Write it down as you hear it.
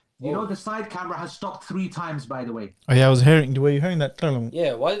You know the side camera has stopped 3 times, by the way. Oh yeah, I was hearing. Were you hearing that?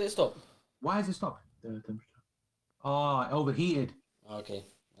 Yeah, why did it stop? Why has it stopped? The temperature. Oh, it overheated. Okay,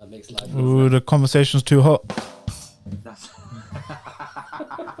 that makes life Ooh, easier. the conversation's too hot. That's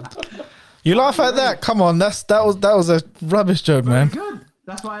You laugh at that? Come on, that was a rubbish joke, very man. good.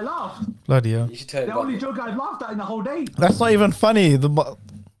 That's why I laughed. Bloody hell. You should tell it The back. only joke I've laughed at in the whole day. That's not even funny. Now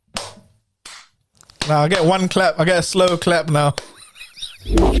I get one clap. I get a slow clap now.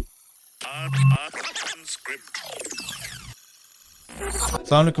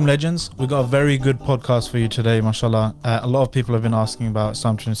 Assalamu alaikum, legends. We've got a very good podcast for you today, mashallah. A lot of people have been asking about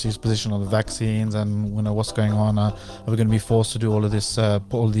Islam 360's position on the vaccines and what's going on. Are we going to be forced to do all of this,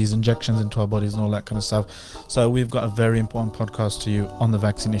 put all these injections into our bodies and all that kind of stuff? So we've got a very important podcast to you on the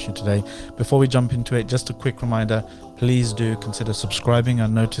vaccine issue today. Before we jump into it, just a quick reminder, please do consider subscribing. I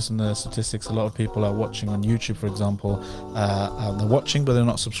notice in the statistics a lot of people are watching on YouTube, for example. They're watching but they're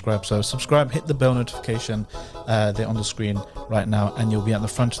not subscribed. So subscribe, hit the bell notification. They're on the screen right now, and you'll be at the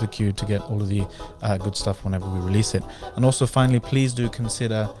front of the queue to get all of the good stuff whenever we release it. And also finally, please do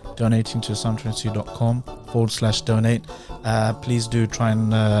consider donating to islam360.com/donate. Please do try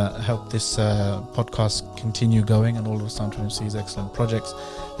and help this podcast continue going and all of Islam 360's excellent projects.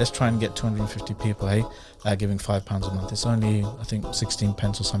 Let's try and get 250 people, giving £5 a month. It's only, I think, 16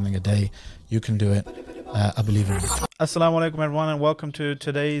 pence or something a day. You can do it. I believe in you. Assalamu alaikum, everyone, and welcome to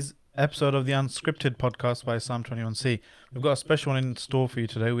today's episode of the Unscripted podcast by Islam 21C. We've got a special one in store for you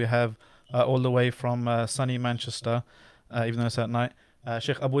today. We have all the way from sunny Manchester, even though it's at night,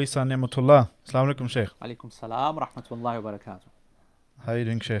 Sheikh Abu Isa Ni'matullah. Assalamu alaikum, Sheikh. Alaikum salam, rahmatullahi wa barakatuh. How are you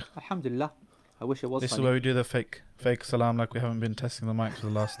doing, Sheikh? Alhamdulillah. I wish it was This sunny. is where we do the fake salam, like we haven't been testing the mic for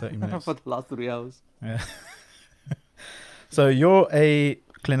the last 30 minutes. for the last 3 hours. Yeah. So you're a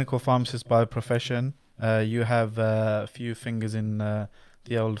clinical pharmacist by profession. You have a few fingers in the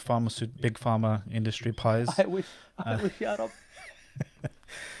old big pharma industry pies. I wish ya Rab.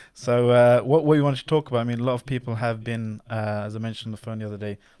 So what you want to talk about? I mean, a lot of people have been, as I mentioned on the phone the other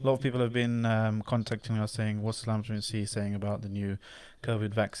day, a lot of people have been contacting us saying, what's Islam 360 saying about the new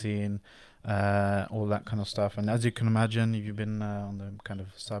COVID vaccine, all that kind of stuff. And as you can imagine, you've been on the kind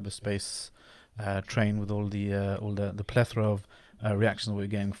of cyberspace train with all the plethora of reactions we're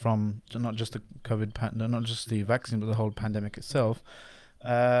getting from not just the not just the vaccine, but the whole pandemic itself.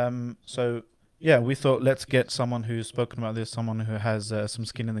 So yeah, we thought let's get someone who's spoken about this, someone who has some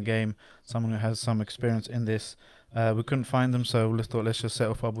skin in the game, someone who has some experience in this. We couldn't find them, so we thought let's just set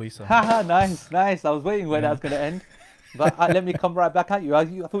off Abu Isa. Haha, nice. I was waiting where that was going to end. But let me come right back at you. I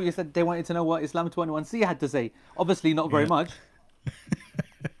thought you said they wanted to know what Islam 21C had to say. Obviously not very much.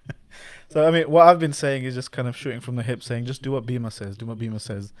 So, I mean, what I've been saying is just kind of shooting from the hip, saying just do what Bima says,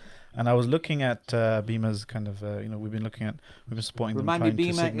 And I was looking at Bima's kind of, we've been supporting Remind them,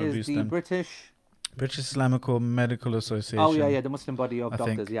 me, trying to Bima signal is boost the them. British Islamical Medical Association. Oh yeah, the Muslim body of I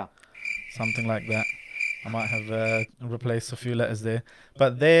doctors, think. yeah. Something like that. I might have replaced a few letters there,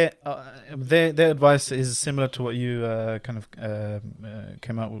 but their advice is similar to what you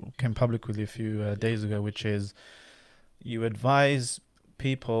came public with a few days ago, which is you advise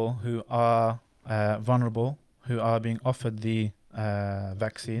people who are vulnerable, who are being offered the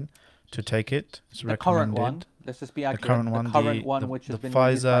vaccine, to take it. It's The current recommended. one, let's just be accurate. The current one, Which has been Pfizer,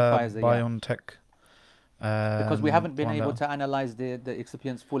 released by Pfizer, yeah. BioNTech. Because we haven't been one able that- to analyze the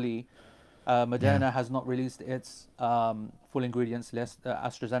excipients fully. Moderna has not released its full ingredients list.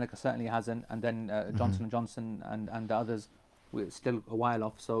 AstraZeneca certainly hasn't, and then Johnson & Johnson and the others, we're still a while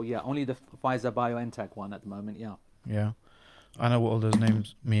off. So yeah, only the Pfizer BioNTech one at the moment. Yeah. Yeah, I know what all those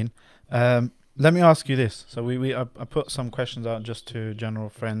names mean. Let me ask you this. So I put some questions out just to general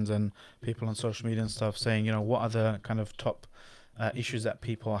friends and people on social media and stuff, saying, what are the kind of top issues that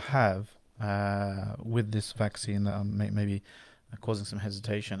people have with this vaccine that are maybe causing some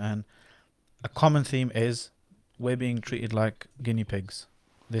hesitation. And a common theme is we're being treated like guinea pigs.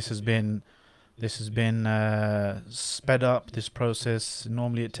 This has been sped up, this process.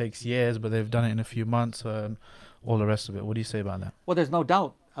 Normally it takes years, but they've done it in a few months and all the rest of it. What do you say about that? Well, there's no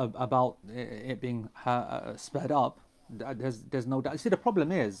doubt about it being sped up. There's no doubt. See, the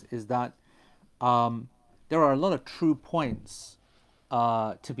problem is that there are a lot of true points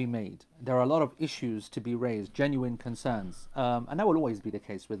to be made. There are a lot of issues to be raised, genuine concerns, and that will always be the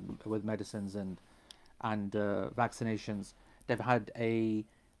case with medicines and vaccinations. They've had a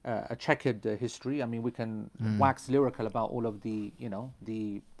checkered history. I mean, we can wax lyrical about all of the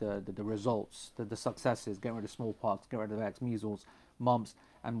the results, the successes, getting rid of smallpox, getting rid of X, measles, mumps,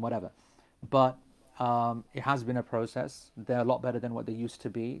 and whatever. But it has been a process. They're a lot better than what they used to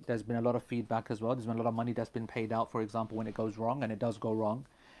be. There's been a lot of feedback as well. There's been a lot of money that's been paid out, for example, when it goes wrong, and it does go wrong.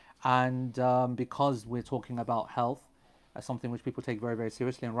 And because we're talking about health, something which people take very, very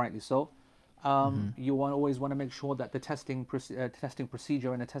seriously, and rightly so, you always want to make sure that the testing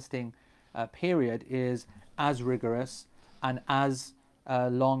procedure and the testing period is as rigorous and as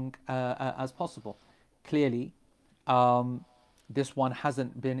long as possible. Clearly, this one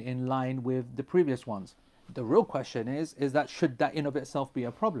hasn't been in line with the previous ones. The real question is that should that in of itself be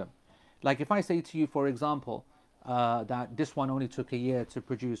a problem? Like if I say to you, for example, that this one only took a year to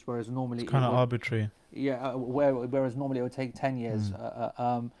produce, whereas normally Kind it of would, arbitrary. whereas normally it would take 10 years.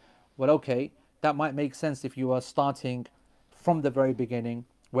 Well, okay, that might make sense if you are starting from the very beginning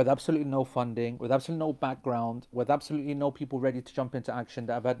with absolutely no funding, with absolutely no background, with absolutely no people ready to jump into action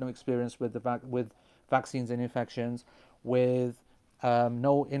that have had no experience with with vaccines and infections, with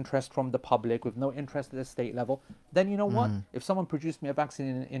no interest from the public, with no interest at the state level. Then you know what? If someone produced me a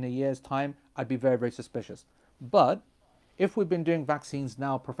vaccine in a year's time, I'd be very, very suspicious. But if we've been doing vaccines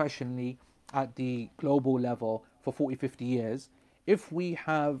now professionally at the global level for 40, 50 years, if we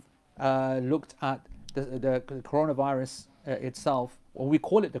have looked at the coronavirus itself, or we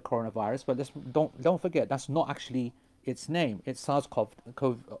call it the coronavirus, but don't forget that's not actually its name. It's SARS-CoV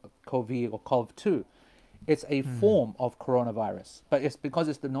or CoV-2. It's a form of coronavirus, but it's because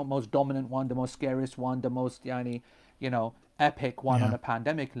it's the most dominant one, the most scariest one, the most epic one on a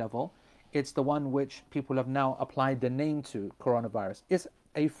pandemic level. It's the one which people have now applied the name to, coronavirus. It's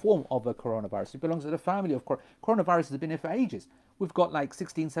a form of a coronavirus. It belongs to the family of coronavirus. Has been here for ages. We've got like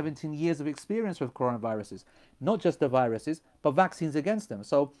 16, 17 years of experience with coronaviruses, not just the viruses, but vaccines against them.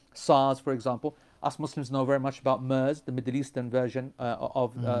 So SARS, for example, us Muslims know very much about MERS, the Middle Eastern version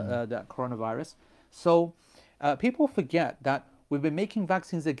of that coronavirus. So people forget that we've been making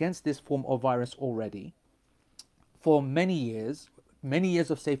vaccines against this form of virus already for many years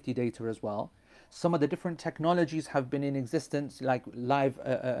of safety data as well. Some of the different technologies have been in existence, like live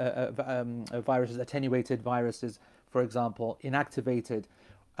viruses, attenuated viruses, for example, inactivated.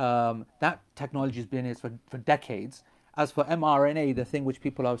 That technology has been in for decades. As for mRNA, the thing which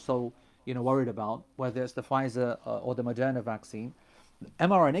people are so worried about, whether it's the Pfizer or the Moderna vaccine,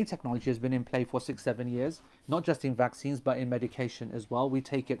 mRNA technology has been in play for 6-7 years, not just in vaccines, but in medication as well. We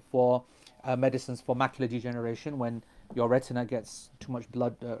take it for medicines for macular degeneration. When your retina gets too much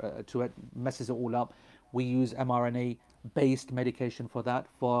blood to it, messes it all up. We use mRNA-based medication for that,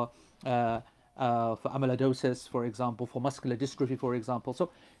 for amyloidosis, for example, for muscular dystrophy, for example.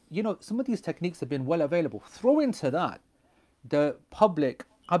 So, some of these techniques have been well available. Throw into that the public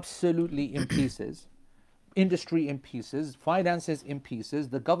absolutely in pieces, industry in pieces, finances in pieces,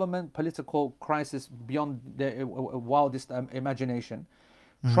 the government political crisis beyond their wildest imagination.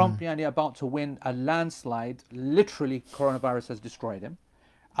 Trump about to win a landslide. Literally, coronavirus has destroyed him.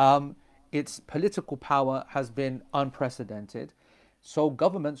 Its political power has been unprecedented. So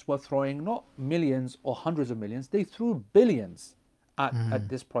governments were throwing not millions or hundreds of millions, they threw billions at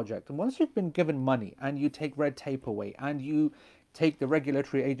this project. And once you've been given money and you take red tape away and you take the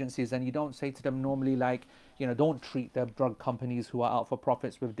regulatory agencies and you don't say to them normally like, don't treat the drug companies who are out for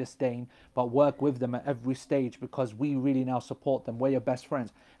profits with disdain, but work with them at every stage because we really now support them. We're your best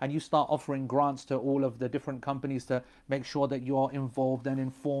friends. And you start offering grants to all of the different companies to make sure that you are involved and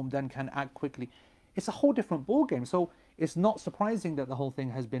informed and can act quickly. It's a whole different ballgame. So it's not surprising that the whole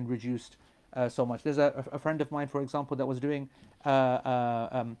thing has been reduced so much. There's a friend of mine, for example, that was doing,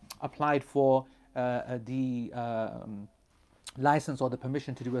 applied for the license or the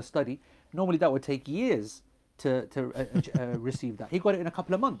permission to do a study. Normally that would take years to receive that. He got it in a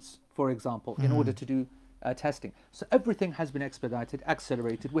couple of months, for example, in order to do testing. So everything has been expedited,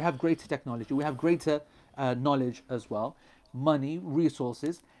 accelerated. We have greater technology. We have greater knowledge as well, money,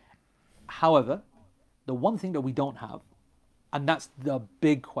 resources. However, the one thing that we don't have, and that's the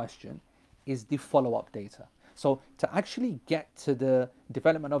big question, is the follow-up data. So to actually get to the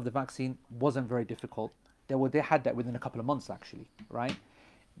development of the vaccine wasn't very difficult. They had that within a couple of months, actually, right?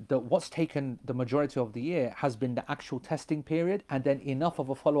 What's taken the majority of the year has been the actual testing period, and then enough of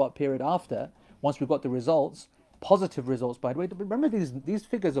a follow-up period after, once we got the results, positive results, by the way. Remember these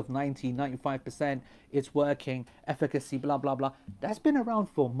figures of 90, 95%, it's working, efficacy, blah, blah, blah. That's been around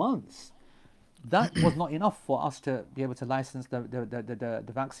for months. That was not enough for us to be able to license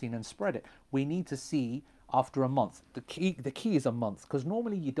the vaccine and spread it. We need to see after a month. The key is a month, because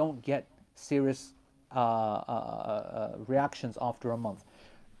normally you don't get serious reactions after a month.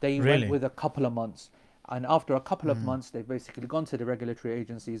 They Really? went with a couple of months, and after a couple of months they've basically gone to the regulatory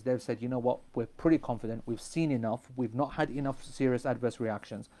agencies. They've said, you know what, we're pretty confident, we've seen enough, we've not had enough serious adverse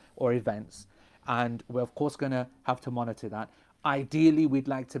reactions or events, and we're of course going to have to monitor that. Ideally we'd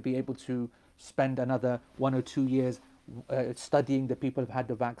like to be able to spend another 1 or 2 years studying the people who've had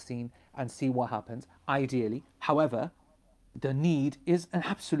the vaccine and see what happens, ideally. However, the need is an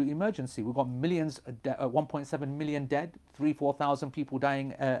absolute emergency. We've got millions, 1.7 million dead, 4,000 people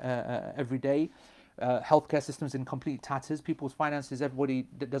dying every day. Healthcare systems in complete tatters. People's finances, everybody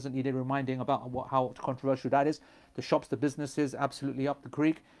doesn't need a reminding about how controversial that is. The shops, the businesses, absolutely up the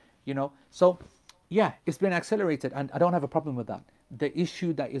creek, you know. So, yeah, it's been accelerated, and I don't have a problem with that. The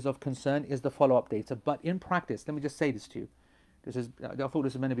issue that is of concern is the follow-up data. But in practice, let me just say this to you. I thought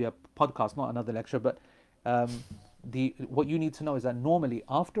this was meant to be a podcast, not another lecture, but what you need to know is that normally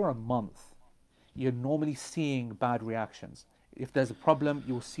after a month, you're normally seeing bad reactions. If there's a problem,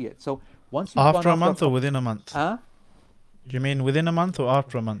 you'll see it. So once you've After gone a month or within a month? Huh? Do you mean within a month or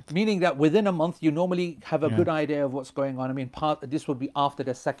after a month? Meaning that within a month, you normally have a Yeah. good idea of what's going on. I mean, this would be after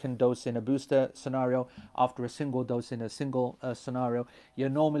the second dose in a booster scenario, after a single dose in a single scenario. You're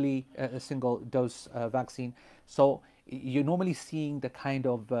normally a single dose vaccine. So you're normally seeing the kind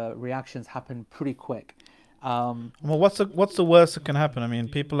of reactions happen pretty quick. Well, what's the worst that can happen? I mean,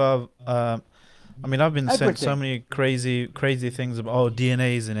 people are. I mean, I've been sent so Everything. many crazy things about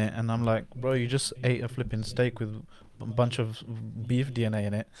DNA's in it, and I'm like, bro, you just ate a flipping steak with a bunch of beef DNA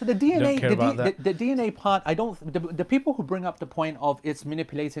in it. So the You don't DNA, care about that. the DNA part, I don't. The people who bring up the point of it's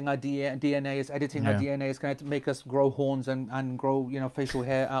manipulating our DNA, it's editing our Yeah. DNA, it's going to make us grow horns and grow facial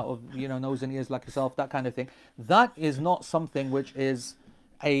hair out of nose and ears like yourself, that kind of thing. That is not something which is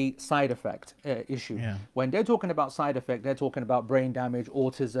a side effect issue. Yeah. When they're talking about side effect, they're talking about brain damage,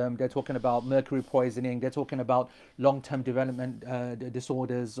 autism, they're talking about mercury poisoning, they're talking about long-term development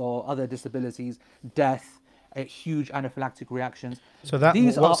disorders or other disabilities, death, huge anaphylactic reactions. So that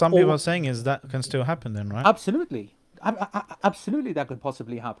These what are some people all- are saying is that can still happen then, right? Absolutely, absolutely, that could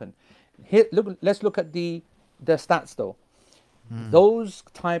possibly happen. Here, let's look at the stats though. Those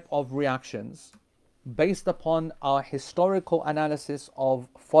type of reactions, based upon our historical analysis of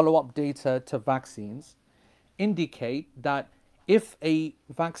follow-up data to vaccines, indicate that if a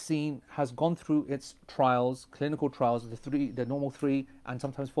vaccine has gone through its trials, clinical trials, the normal 3 and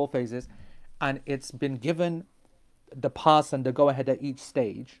sometimes 4 phases, and it's been given the pass and the go-ahead at each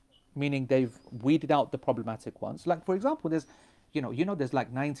stage, meaning they've weeded out the problematic ones. Like, for example, there's there's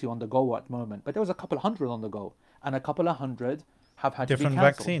like 90 on the go at the moment, but there was a couple of hundred on the go, and a couple of hundred have had Different to be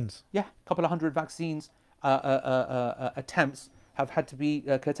cancelled. vaccines. Yeah, a couple of hundred vaccines attempts have had to be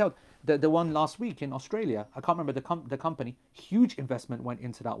curtailed. The one last week in Australia, I can't remember the company, huge investment went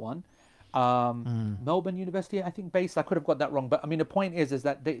into that one. Melbourne University, I think, based. I could have got that wrong, but I mean the point is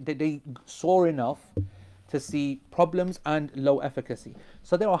that they saw enough to see problems and low efficacy.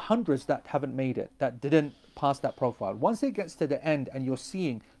 So there are hundreds that haven't made it, that didn't pass that profile. Once it gets to the end and you're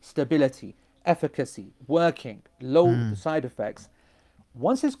seeing stability, efficacy, working, low side effects,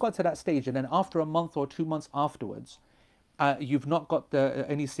 once it's got to that stage, and then after a month or 2 months afterwards, you've not got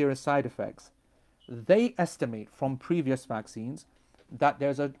any serious side effects, they estimate from previous vaccines that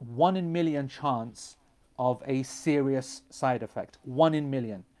there's a 1 in million chance of a serious side effect. 1 in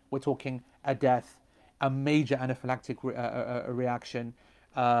million. We're talking a death, a major anaphylactic reaction.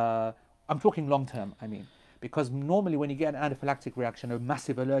 I'm talking long term, I mean, because normally when you get an anaphylactic reaction, a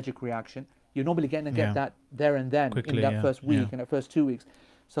massive allergic reaction, you're normally going to get that there and then Quickly, in that yeah, first week, yeah. in that first 2 weeks.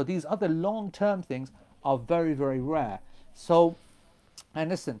 So these other long term things are very, very rare. So, and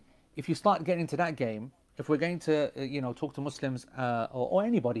listen, if you start getting into that game, if we're going to talk to Muslims or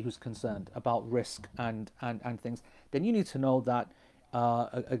anybody who's concerned about risk and things, then you need to know that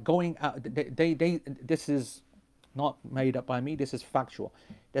going out, this is not made up by me, this is factual.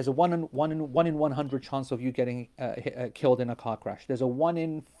 There's a 1 in 100 chance of you getting killed in a car crash. There's a 1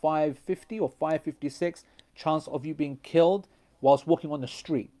 in 550 or 556 chance of you being killed whilst walking on the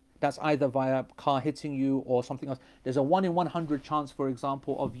street. That's either via car hitting you or something else. There's a 1 in 100 chance, for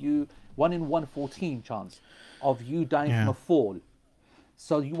example, of you, 1 in 114 chance of you dying from a fall.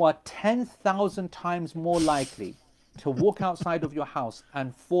 So you are 10,000 times more likely to walk outside of your house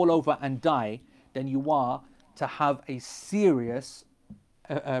and fall over and die than you are to have a serious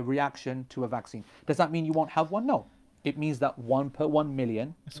reaction to a vaccine. Does that mean you won't have one? No. It means that 1 per 1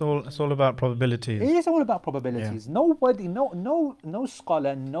 million. It's all about probabilities. It is all about probabilities. Yeah. Nobody, no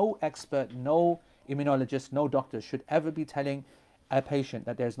scholar, no expert, no immunologist, no doctor should ever be telling a patient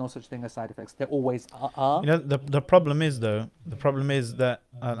that there's no such thing as side effects. There always are. You know, the problem is that,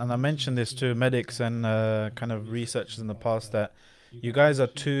 and I mentioned this to medics and kind of researchers in the past, that you guys are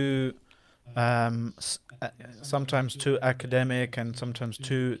too, sometimes too academic and sometimes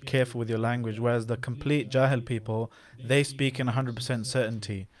too careful with your language, whereas the complete Jahil people, they speak in 100%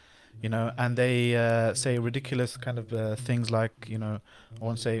 certainty. you know, and they say ridiculous kind of things like, you know, I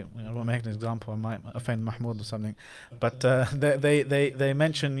won't say, I won't make an example, I might offend Mahmoud or something, but they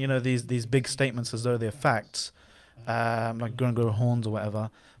mention, you know, these big statements as though they're facts, like grow horns or whatever.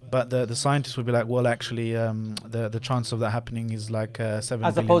 But the scientists would be like, well, actually, the chance of that happening is like 7 As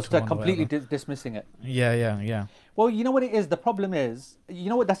billion opposed to to 1 or completely whatever. dismissing it. Yeah. Well, you know what it is? The problem is, you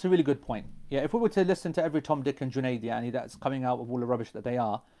know what? That's a really good point. Yeah, if we were to listen to every Tom, Dick, and Junaid, yani, that's coming out with all the rubbish that they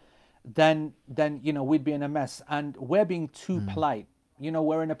are, then you know we'd be in a mess. And we're being too polite. You know,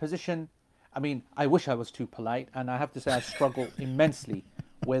 we're in a position. I mean, I wish I was too polite, and I have to say I struggle immensely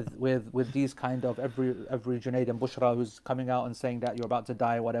with these kind of every Junaid and Bushra who's coming out and saying that you're about to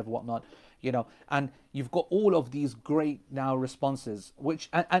die, whatever, whatnot. You know, and you've got all of these great now responses, which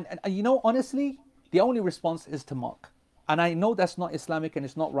and you know, honestly, the only response is to mock. And I know that's not Islamic and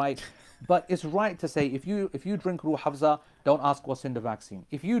it's not right, but it's right to say if you drink Ruh Hafza, don't ask what's in the vaccine.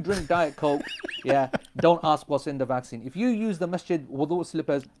 If you drink Diet Coke, yeah, don't ask what's in the vaccine. If you use the masjid wudu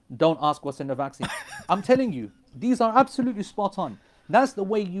slippers, don't ask what's in the vaccine. I'm telling you, these are absolutely spot on. That's the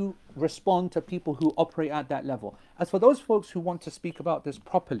way you respond to people who operate at that level. As for those folks who want to speak about this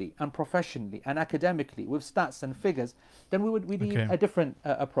properly and professionally and academically with stats and figures, then we need Okay. a different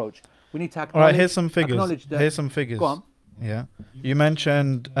approach. We need to All acknowledge. right, here's some figures. acknowledge that- Here's some figures. Go on. Yeah, you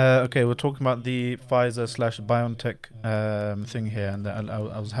mentioned. Okay, we're talking about the Pfizer/BioNTech thing here, and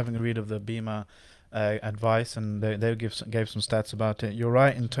I was having a read of the BEMA advice, and they gave some stats about it. You're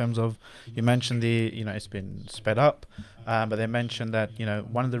right in terms of, you mentioned it's been sped up, but they mentioned that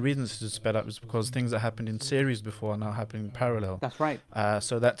one of the reasons it's sped up is because things that happened in series before are now happening in parallel. That's right.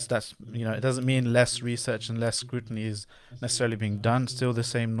 So that's it doesn't mean less research and less scrutiny is necessarily being done. Still the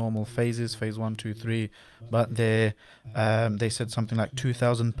same normal phases, phase 1, 2, 3, but they said something like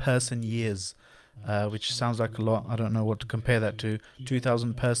 2,000 person years, which sounds like a lot. I don't know what to compare that to.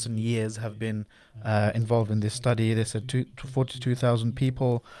 2,000 person years have been involved in this study. They said 42,000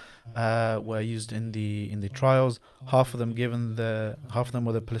 people were used in the trials. Half of them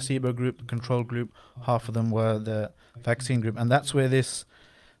were the placebo group, the control group. Half of them were the vaccine group, and that's where this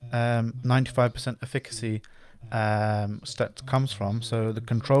 95% efficacy stat comes from. So the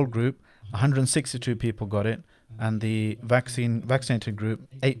control group, 162 people got it, and the vaccinated group,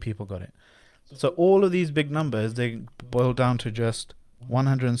 8 people got it. So all of these big numbers, they boil down to just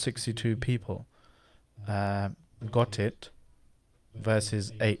 162 people got it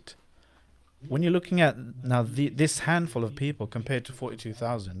versus 8. When you're looking at now this handful of people compared to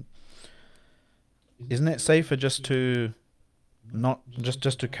 42,000, isn't it safer just to not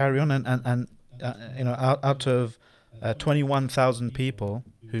just to carry on and out of 21,000 people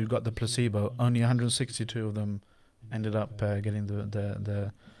who got the placebo, only 162 of them ended up getting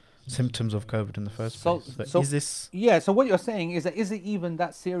the symptoms of COVID in the first place. So is this? Yeah. So what you're saying is that is it even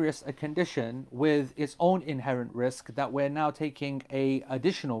that serious a condition with its own inherent risk that we're now taking a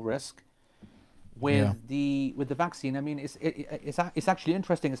additional risk with the vaccine? I mean, it's actually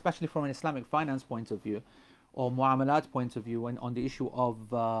interesting, especially from an Islamic finance point of view, or muamalat point of view, on the issue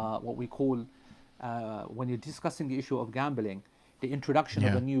of what we call when you're discussing the issue of gambling, the introduction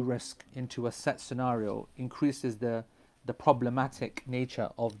of a new risk into a set scenario increases the problematic nature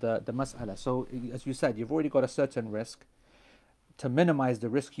of the mas'ala. So as you said, you've already got a certain risk. To minimize the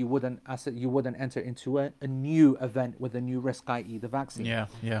risk, you wouldn't enter into a new event with a new risk, i.e. the vaccine.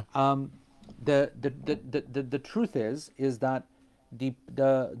 The truth is that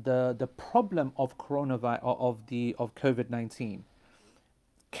the problem of coronavirus of COVID-19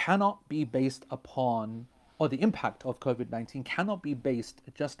 cannot be based upon, or the impact of COVID-19 cannot be based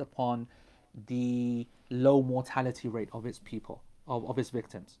just upon the low mortality rate of its people, of its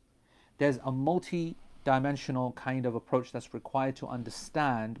victims. There's a multi-dimensional kind of approach that's required to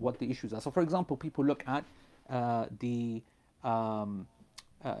understand what the issues are. So for example, people look at the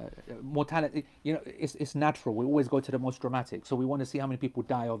mortality. It's natural. We always go to the most dramatic. So we want to see how many people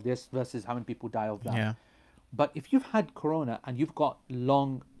die of this versus how many people die of that. Yeah. But if you've had corona and you've got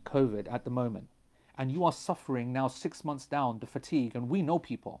long COVID at the moment, and you are suffering now 6 months down the fatigue, and we know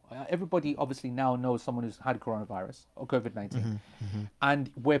people, everybody obviously now knows someone who's had coronavirus or COVID-19, and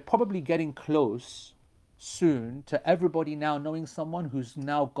we're probably getting close soon to everybody now knowing someone who's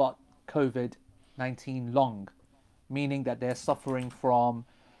now got COVID-19 long, meaning that they're suffering from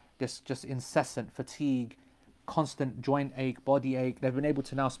this just incessant fatigue, constant joint ache, body ache. They've been able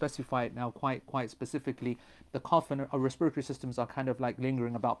to now specify it now quite specifically. The cough and our respiratory systems are kind of like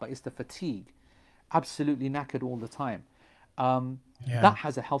lingering about, but it's the fatigue. Absolutely knackered all the time. That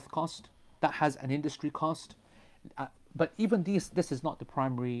has a health cost. That has an industry cost. but even this is not the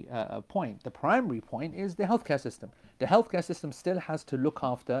primary point. The primary point is the healthcare system. The healthcare system still has to look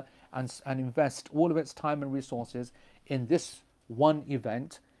after and invest all of its time and resources in this one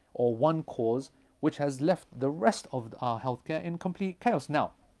event or one cause, which has left the rest of our healthcare in complete chaos.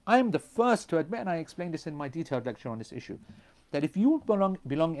 Now, I am the first to admit, and I explained this in my detailed lecture on this issue, that if you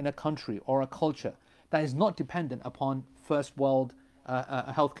belong in a country or a culture that is not dependent upon first world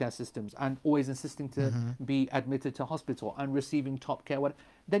healthcare systems and always insisting to be admitted to hospital and receiving top care,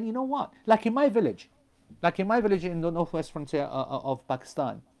 then you know what? Like in my village in the northwest frontier of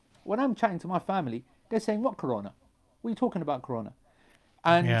Pakistan, when I'm chatting to my family, they're saying, "What corona? What are you talking about, corona?"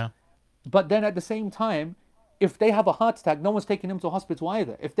 And Yeah. but then at the same time, if they have a heart attack, no one's taking them to hospital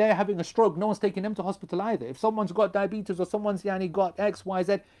either. If they're having a stroke, no one's taking them to hospital either. If someone's got diabetes or someone's got X, Y,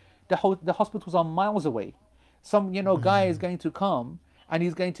 Z, the hospitals are miles away. Some guy is going to come and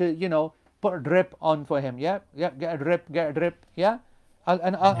he's going to put a drip on for him. Yeah, get a drip. Yeah. I'll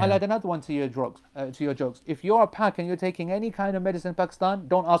add another one to your jokes. If you're a pack and you're taking any kind of medicine in Pakistan,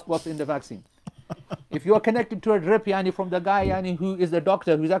 don't ask what's in the vaccine. If you're connected to a drip, from the guy, who is the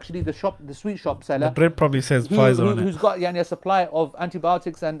doctor, who's actually the sweet shop seller, The drip probably says Pfizer on it. who's got a supply of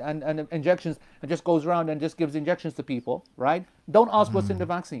antibiotics and injections and just goes around and just gives injections to people, right? Don't ask what's in the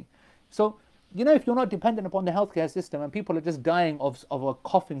vaccine. So, if you're not dependent upon the healthcare system and people are just dying of a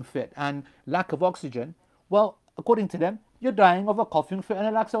coughing fit and lack of oxygen, well, according to them, you're dying of a coughing fit and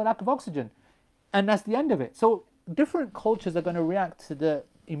a lack of oxygen. And that's the end of it. So different cultures are going to react to the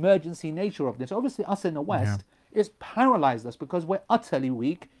emergency nature of this. Obviously, us in the West, it's paralyzed us because we're utterly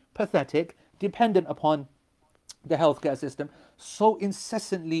weak, pathetic, dependent upon the healthcare system, so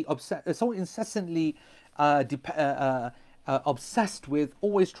incessantly obsessed with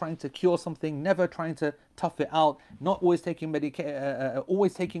always trying to cure something, never trying to tough it out, not always taking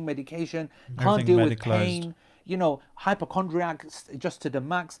medication, can't deal with pain, hypochondriac just to the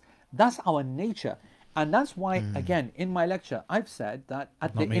max. That's our nature. And that's why, again, in my lecture, I've said that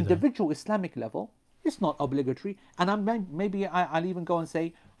at the individual Islamic level, it's not obligatory. And I'll even go and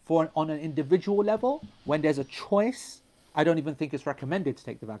say, on an individual level, when there's a choice, I don't even think it's recommended to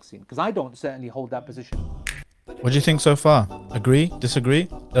take the vaccine, because I don't certainly hold that position. What do you think so far? Agree? Disagree?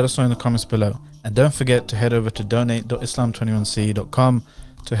 Let us know in the comments below. And don't forget to head over to donate.islam21ce.com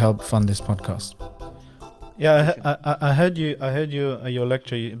to help fund this podcast. Yeah, I heard you. Your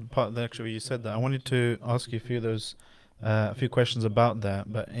lecture, part of the lecture where you said that. I wanted to ask you a few questions about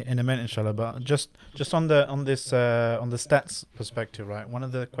that, but in a minute, inshallah. But just on the stats perspective, right? One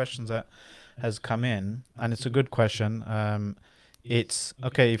of the questions that has come in, and it's a good question. It's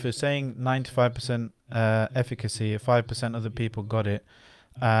okay if you're saying 95% efficacy, 5% of the people got it.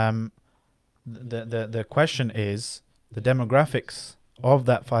 The question is the demographics of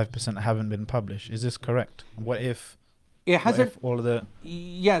that 5% haven't been published. Is this correct? What if it hasn't? All of the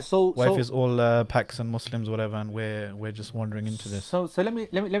What if it's all Paks and Muslims, whatever, and we're just wandering into this? So let me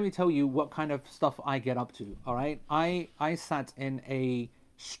tell you what kind of stuff I get up to. All right, I sat in a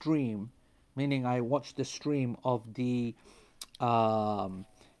stream, meaning I watched the stream of the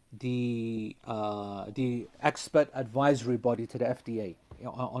expert advisory body to the FDA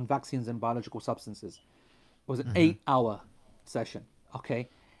on vaccines and biological substances. It was an 8-hour session. Okay,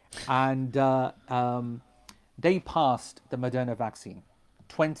 and they passed the Moderna vaccine,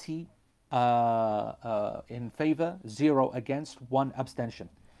 20 in favor, 0 against, 1 abstention.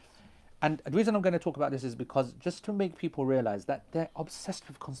 And the reason I'm going to talk about this is because just to make people realize that they're obsessed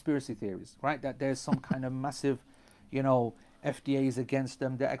with conspiracy theories, right? That there's some kind of massive, FDA is against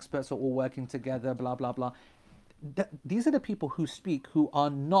them, the experts are all working together, blah, blah, blah. These are the people who speak, who are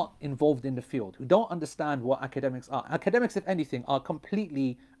not involved in the field, who don't understand what academics are. Academics, if anything, are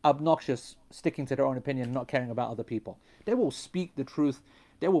completely obnoxious, sticking to their own opinion, not caring about other people. They will speak the truth.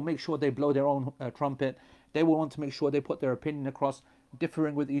 They will make sure they blow their own trumpet. They will want to make sure they put their opinion across,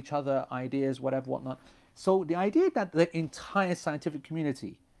 differing with each other, ideas, whatever, whatnot. So the idea that the entire scientific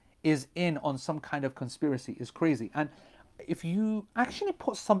community is in on some kind of conspiracy is crazy. And if you actually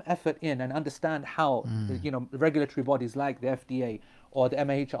put some effort in and understand how regulatory bodies like the FDA or the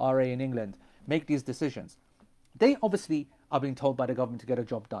MHRA in England make these decisions, they obviously are being told by the government to get a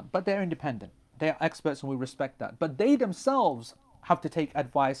job done, but they're independent. They are experts and we respect that. But they themselves have to take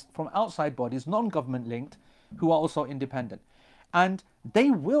advice from outside bodies, non-government linked, who are also independent. And they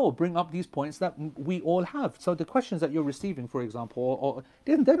will bring up these points that we all have. So the questions that you're receiving, for example, or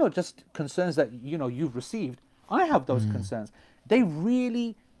they're not just concerns that you've received. I have those concerns. They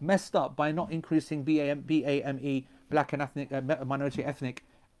really messed up by not increasing BAME, black and ethnic, minority ethnic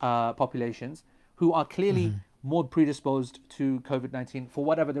populations, who are clearly more predisposed to COVID-19 for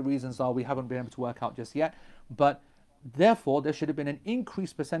whatever the reasons are. We haven't been able to work out just yet. But therefore there should have been an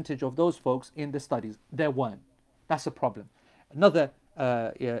increased percentage of those folks in the studies. There weren't. That's a problem. Another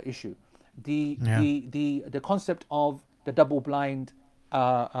issue, the concept of the double-blind,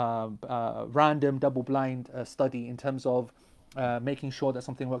 random double-blind study in terms of making sure that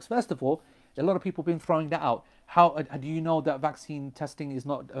something works. First of all, a lot of people have been throwing that out. How do you know that vaccine testing is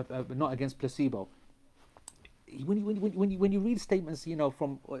not against placebo? When you read statements,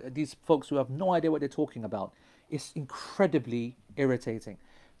 from these folks who have no idea what they're talking about, it's incredibly irritating.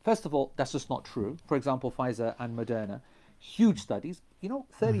 First of all, that's just not true. For example, Pfizer and Moderna, huge studies,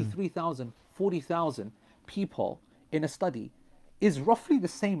 33,000, 40,000 people in a study is roughly the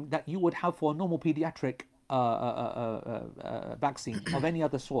same that you would have for a normal pediatric vaccine of any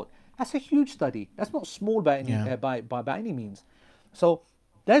other sort. That's a huge study. That's not small by any by any means. So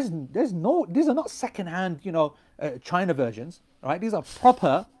these are not second-hand, China versions, right? These are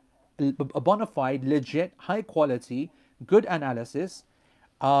proper, bona fide, legit, high quality, good analysis,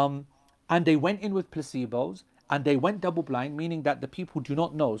 and they went in with placebos. And they went double-blind, meaning that the people do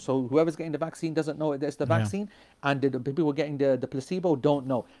not know. So whoever's getting the vaccine doesn't know it's the vaccine, and the people getting the placebo don't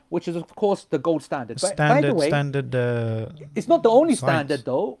know, which is, of course, the gold standard. But by the way, it's not the only standard,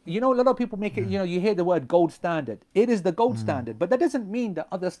 though. A lot of people make it, you hear the word gold standard. It is the gold standard. But that doesn't mean that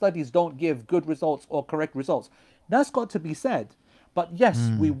other studies don't give good results or correct results. That's got to be said. But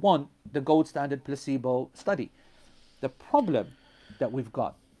yes, we want the gold standard placebo study. The problem that we've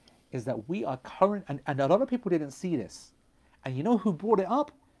got is that we are current, and a lot of people didn't see this. And you know who brought it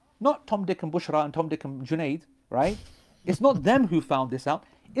up? Not Tom, Dick and Bushra and Tom, Dick and Junaid, right? It's not them who found this out.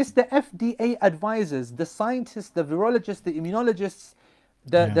 It's the FDA advisors, the scientists, the virologists, the immunologists,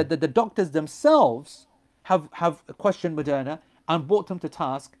 the doctors themselves have questioned Moderna and brought them to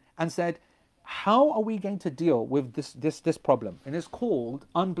task and said, how are we going to deal with this problem? And it's called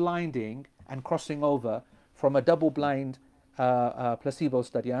unblinding and crossing over from a double-blind placebo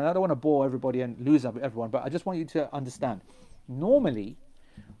study. And I don't want to bore everybody and lose everyone, but I just want you to understand. Normally,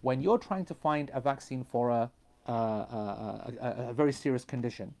 when you're trying to find a vaccine for a very serious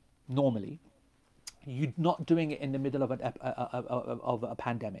condition, normally, you're not doing it in the middle of a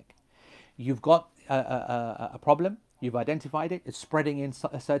pandemic. You've got a problem. You've identified it. It's spreading in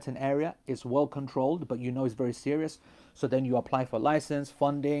a certain area. It's well controlled, but it's very serious. So then you apply for license,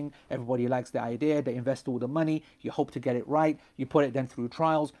 funding. Everybody likes the idea. They invest all the money. You hope to get it right. You put it then through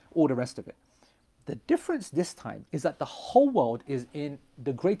trials, all the rest of it. The difference this time is that the whole world is in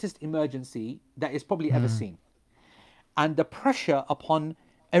the greatest emergency that is probably ever seen. And the pressure upon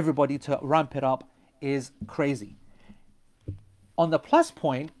everybody to ramp it up is crazy. On the plus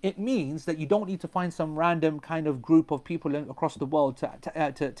point, it means that you don't need to find some random kind of group of people across the world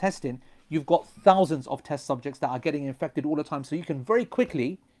to test in. You've got thousands of test subjects that are getting infected all the time. So you can very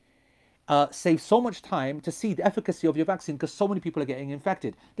quickly save so much time to see the efficacy of your vaccine because so many people are getting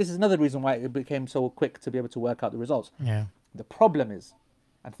infected. This is another reason why it became so quick to be able to work out the results. Yeah. The problem is,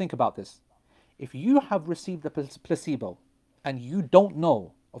 and think about this, if you have received the placebo and you don't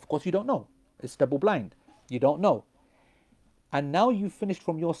know, of course you don't know, it's double blind, you don't know, and now you've finished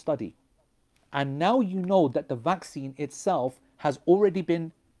from your study, and now you know that the vaccine itself has already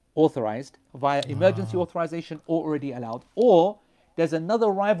been authorized via emergency authorization, already allowed, or there's another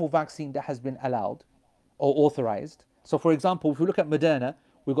rival vaccine that has been allowed or authorized. So for example, if we look at Moderna,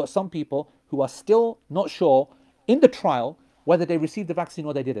 we've got some people who are still not sure in the trial whether they received the vaccine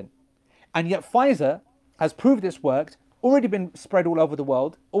or they didn't. And yet Pfizer has proved it's worked, already been spread all over the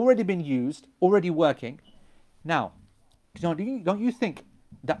world, already been used, already working. Now, don't you think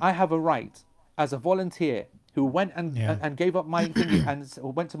that I have a right as a volunteer who went and gave up my thingy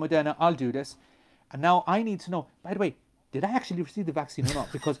and went to Moderna, I'll do this. And now I need to know, by the way, did I actually receive the vaccine or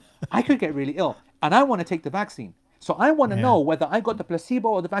not? Because I could get really ill and I want to take the vaccine. So I want to know whether I got the placebo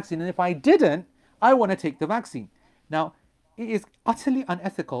or the vaccine. And if I didn't, I want to take the vaccine. Now, it is utterly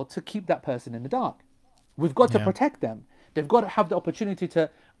unethical to keep that person in the dark. We've got to protect them. They've got to have the opportunity to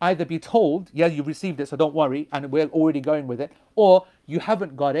either be told, yeah, you received it, so don't worry, and we're already going with it, or you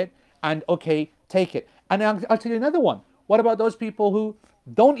haven't got it, and okay, take it. And I'll tell you another one. What about those people who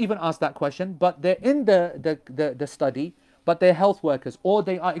don't even ask that question, but they're in the study, but they're health workers, or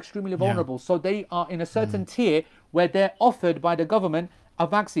they are extremely vulnerable, so they are in a certain tier where they're offered by the government a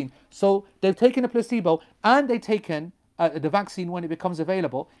vaccine. So they've taken a placebo, and they've taken the vaccine when it becomes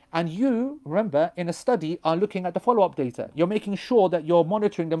available, and you, remember, in a study are looking at the follow-up data. You're making sure that you're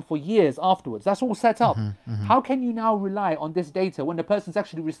monitoring them for years afterwards. That's all set up. How can you now rely on this data when the person's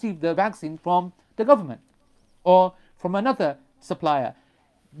actually received the vaccine from the government or from another supplier?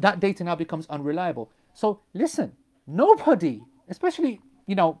 That data now becomes unreliable. So listen, nobody, especially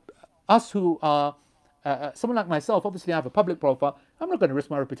us who are someone like myself, obviously I have a public profile. I'm not going to risk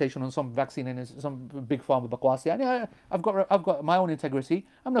my reputation on some vaccine and some big pharma bakwasi. And I've got my own integrity.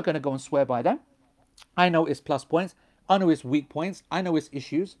 I'm not going to go and swear by them. I know its plus points. I know its weak points. I know its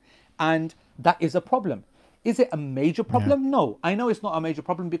issues, and that is a problem. Is it a major problem? No, I know it's not a major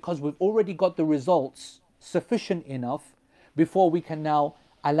problem because we've already got the results sufficient enough before we can now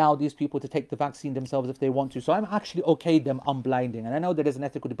allow these people to take the vaccine themselves if they want to. So I'm actually okay them unblinding. And I know there is an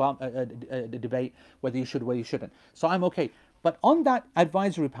ethical debate whether you should, whether you shouldn't. So I'm okay. But on that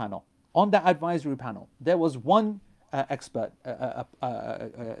advisory panel, there was one expert, a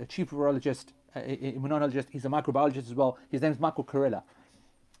chief virologist, immunologist. He's a microbiologist as well. His name's Michael Kurilla.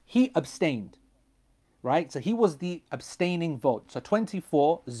 He abstained, right? So he was the abstaining vote. So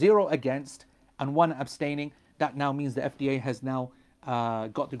 24, 0 against, and 1 abstaining. That now means the FDA has now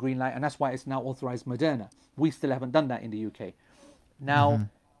got the green light, and that's why it's now authorized Moderna. We still haven't done that in the UK. Now,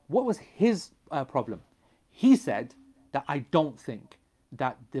 what was his problem? He said that I don't think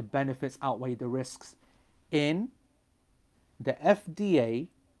that the benefits outweigh the risks in the FDA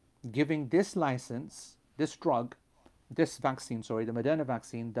giving this license, this drug, this vaccine, sorry, the Moderna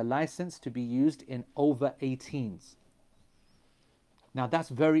vaccine, the license to be used in over 18s. Now, that's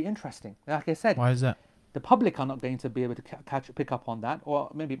very interesting. Like I said, Why is that? the public are not going to be able to pick up on that,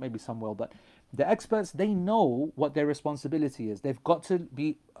 or maybe some will, but the experts, they know what their responsibility is. They've got to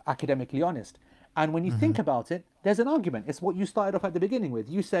be academically honest. And when you think about it, there's an argument. It's what you started off at the beginning with.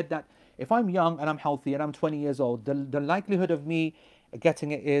 You said that if I'm young and I'm healthy and I'm 20 years old, the likelihood of me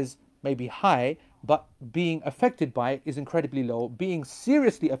getting it is maybe high, but being affected by it is incredibly low. Being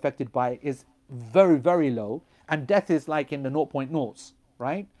seriously affected by it is very, very low. And death is like in the 0.0s,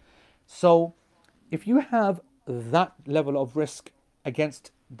 right? So if you have that level of risk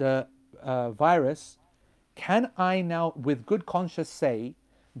against the virus, can I now with good conscience say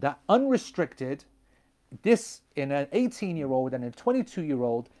that unrestricted, this in an 18-year-old and a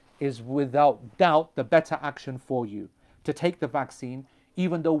 22-year-old is without doubt the better action for you to take the vaccine,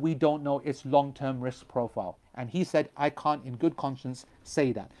 even though we don't know its long-term risk profile? And he said, I can't in good conscience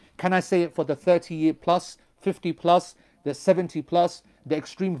say that. Can I say it for the 30-year plus, 50 plus, the 70 plus, the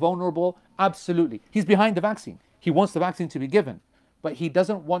extreme vulnerable? Absolutely. He's behind the vaccine. He wants the vaccine to be given, but he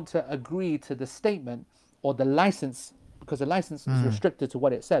doesn't want to agree to the statement or the license, because the license is restricted to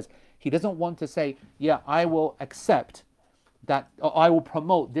what it says. He doesn't want to say, yeah, I will accept that, or I will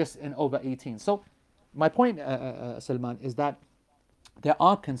promote this in over 18. So my point, Salman, is that there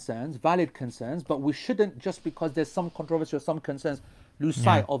are concerns, valid concerns, but we shouldn't, just because there's some controversy or some concerns, lose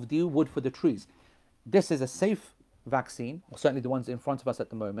sight of the wood for the trees. This is a safe vaccine, or certainly the ones in front of us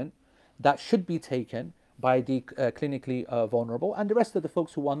at the moment, that should be taken by the clinically vulnerable, and the rest of the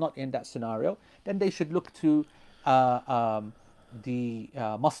folks who are not in that scenario, then they should look to the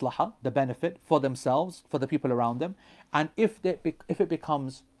maslaha, the benefit for themselves, for the people around them. And if it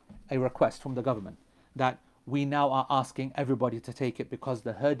becomes a request from the government that we now are asking everybody to take it because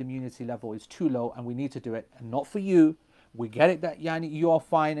the herd immunity level is too low and we need to do it, and not for you, we get it that Yani, you're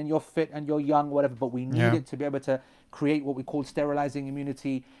fine and you're fit and you're young, whatever, but we need it to be able to create what we call sterilizing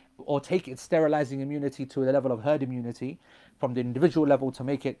immunity, or take its sterilizing immunity to the level of herd immunity from the individual level to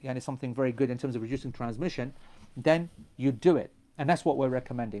make it something very good in terms of reducing transmission, then you do it. And that's what we're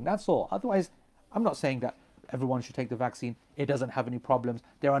recommending. That's all. Otherwise, I'm not saying that everyone should take the vaccine. It doesn't have any problems.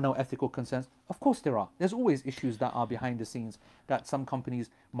 There are no ethical concerns. Of course there are. There's always issues that are behind the scenes that some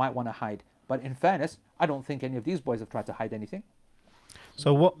companies might want to hide. But in fairness, I don't think any of these boys have tried to hide anything.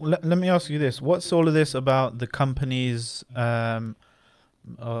 So let me ask you this. What's all of this about the companies getting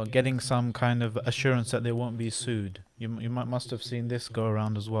some kind of assurance that they won't be sued? You must have seen this go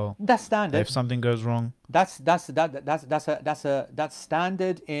around as well. That's standard. If something goes wrong, that's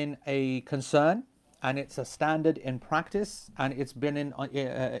standard in a concern, and it's a standard in practice, and it's been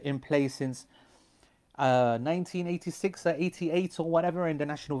in place since 1986 or 88 or whatever, in the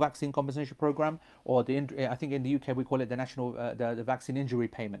National Vaccine Compensation Program, or I think in the UK we call it the National the Vaccine Injury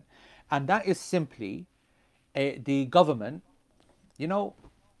Payment, and that is simply the government.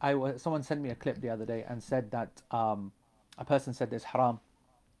 Someone sent me a clip the other day and said that a person said there's haram.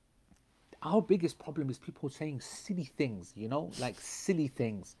 Our biggest problem is people saying silly things, like silly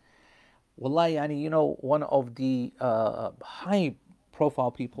things. Wallahi, one of the high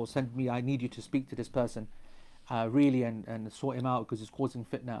profile people sent me, I need you to speak to this person really and sort him out because it's causing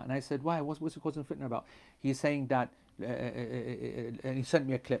fitna. And I said, why? What's it causing fitna about? He's saying that, and he sent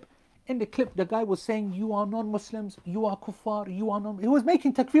me a clip. In the clip, the guy was saying, you are non-Muslims, you are kuffar, you are non... He was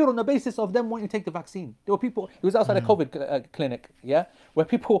making takfir on the basis of them wanting to take the vaccine. There were people... He was outside a COVID clinic, where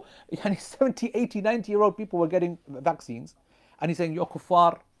people, 70, 80, 90-year-old people were getting vaccines. And he's saying, you're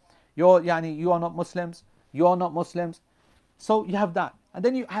kuffar, Yani, you are not Muslims. You are not Muslims. So you have that. And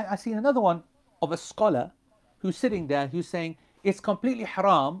then I see another one of a scholar who's sitting there who's saying it's completely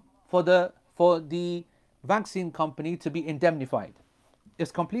haram for the vaccine company to be indemnified.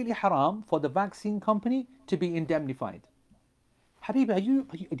 It's completely haram for the vaccine company to be indemnified. Habibi,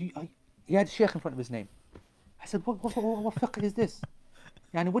 he had Sheikh in front of his name. I said, what fiqh is this?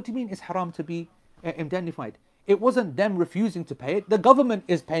 Yani, what do you mean it's haram to be indemnified? It wasn't them refusing to pay it. The government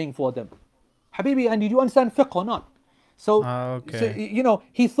is paying for them. Habibi, and do you understand fiqh or not? So, okay.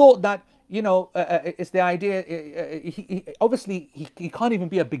 he thought that, it's the idea. Obviously, he can't even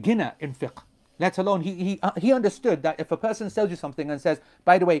be a beginner in fiqh, let alone he understood that if a person sells you something and says,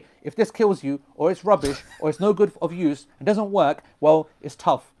 by the way, if this kills you, or it's rubbish, or it's no good of use, it doesn't work, well, it's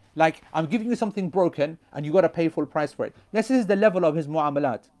tough. Like, I'm giving you something broken and you got to pay full price for it. This is the level of his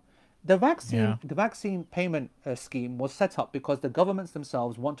mu'amalat. The vaccine payment scheme was set up because the governments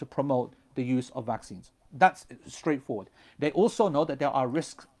themselves want to promote the use of vaccines. That's straightforward. They also know that there are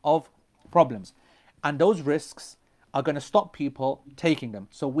risks of problems, and those risks are going to stop people taking them.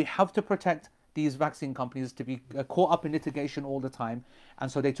 So we have to protect these vaccine companies to be caught up in litigation all the time,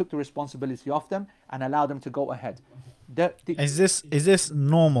 and so they took the responsibility off them and allowed them to go ahead. Is this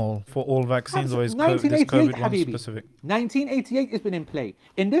normal for all vaccines, or is this 1988, COVID one Habibi. specific? 1988 has been in play.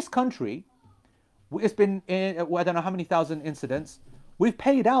 In this country, it's been, I don't know how many thousand incidents. We've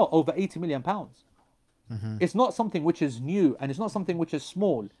paid out over 80 million pounds. It's not something which is new, and it's not something which is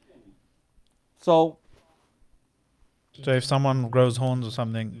small. So if someone grows horns or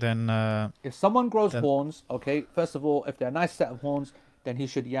something, then if someone grows horns, okay, first of all, if they're a nice set of horns, then he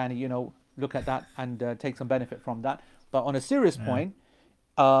should, look at that and take some benefit from that. But on a serious point,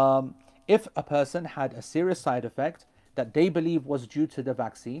 if a person had a serious side effect that they believe was due to the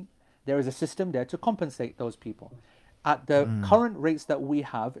vaccine, there is a system there to compensate those people. At the current rates that we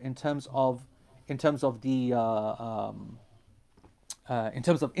have in terms of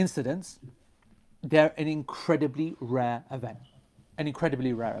incidents, they're an incredibly rare event.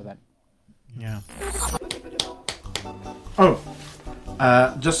 Yeah.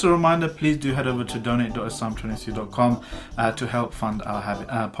 Just a reminder, please do head over to donate.islam22.com to help fund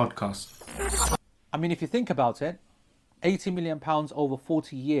our podcast. I mean, if you think about it, 80 million pounds over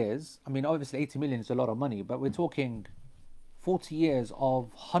 40 years. I mean, obviously 80 million is a lot of money, but we're talking 40 years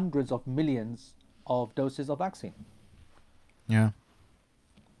of hundreds of millions of doses of vaccine. Yeah.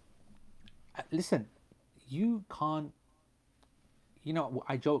 Listen, you can't,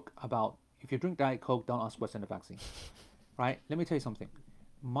 I joke about, if you drink Diet Coke, don't ask what's in the vaccine, right? Let me tell you something.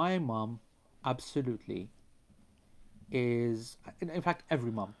 My mum absolutely is, in fact,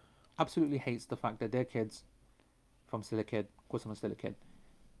 every mum absolutely hates the fact that their kids, if I'm still a kid, of course I'm still a kid,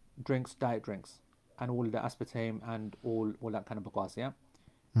 drinks diet drinks and all the aspartame and all that kind of bakwas, yeah?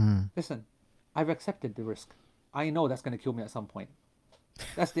 Listen, I've accepted the risk. I know that's going to kill me at some point.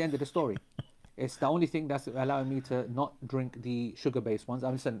 That's the end of the story. It's the only thing that's allowing me to not drink the sugar-based ones.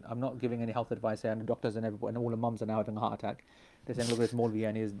 I'm not giving any health advice here, and the doctors and everybody and all the mums are now having a heart attack. They're saying, look, this Molvi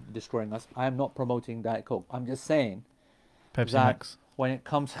and he is destroying us. I am not promoting Diet Coke. I'm just saying Pepsi that Max. when it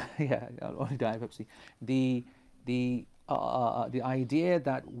comes, only Diet Pepsi. The idea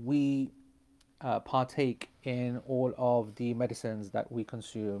that we partake in all of the medicines that we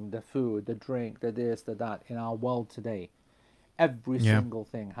consume, the food, the drink, the this, the that in our world today, every single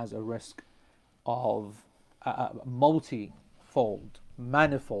thing has a risk of manifold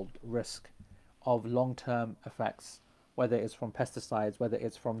risk of long-term effects, whether it's from pesticides, whether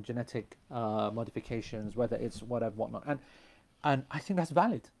it's from genetic modifications, whether it's whatnot. And I think that's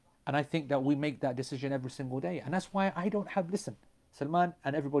valid. And I think that we make that decision every single day. And that's why I don't have, listen, Salman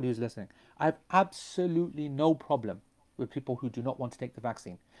and everybody who's listening, I have absolutely no problem with people who do not want to take the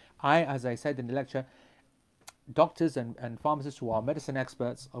vaccine. As I said in the lecture, doctors and pharmacists who are medicine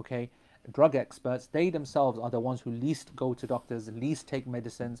experts, okay, drug experts, they themselves are the ones who least go to doctors, least take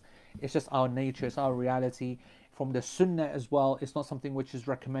medicines. It's just our nature, it's our reality. From the sunnah as well, it's not something which is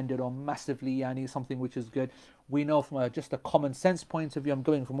recommended or massively something which is good. We know from just a common sense point of view, I'm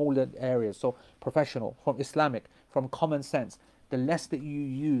going from all the areas, so professional, from Islamic, from common sense, the less that you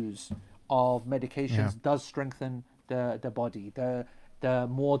use of medications does strengthen the body. The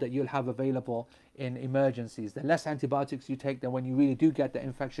more that you'll have available in emergencies, the less antibiotics you take, then when you really do get the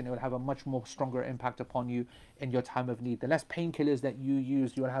infection, it will have a much more stronger impact upon you in your time of need. The less painkillers that you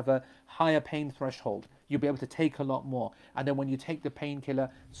use, you'll have a higher pain threshold. You'll be able to take a lot more. And then when you take the painkiller,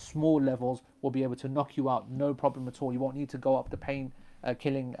 small levels will be able to knock you out, no problem at all. You won't need to go up the pain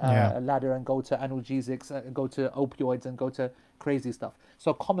killing ladder and go to analgesics, go to opioids and go to crazy stuff.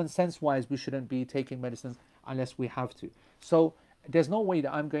 So common sense wise, we shouldn't be taking medicines unless we have to. So there's no way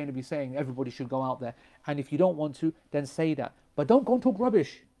that I'm going to be saying everybody should go out there. And if you don't want to, then say that. But don't go and talk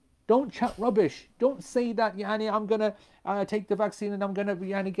rubbish. Don't chat rubbish. Don't say that, yani, I'm gonna take the vaccine and I'm gonna be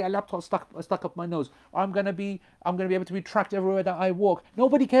get a laptop stuck up my nose, or I'm gonna be able to be tracked everywhere that I walk.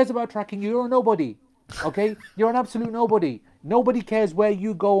 Nobody cares about tracking you. You're a nobody. Okay, you're an absolute nobody. Nobody cares where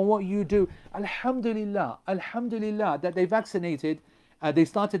you go and what you do. Alhamdulillah that they vaccinated. They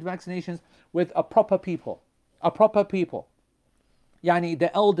started vaccinations with a proper people. Yani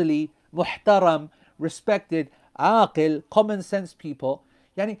the elderly, muhtaram, respected, aqil, common sense people.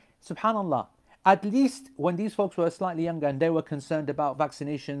 Yani, subhanallah, at least when these folks were slightly younger and they were concerned about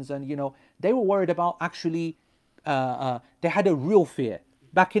vaccinations, and they were worried about actually, they had a real fear.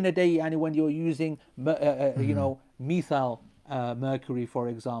 Back in the day, yani, when you're using, methyl mercury, for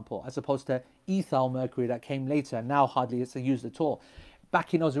example, as opposed to ethyl mercury that came later, now hardly it's used at all.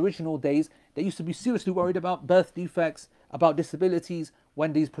 Back in those original days, they used to be seriously worried about birth defects, about disabilities,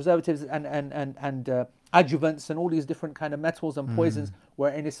 when these preservatives and adjuvants and all these different kind of metals and poisons were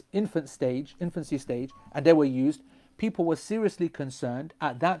in its infancy stage, and they were used. People were seriously concerned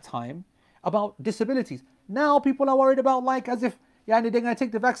at that time about disabilities. Now people are worried about, like, as if they're going to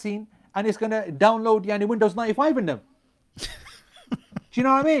take the vaccine and it's going to download Windows 95 in them. Do you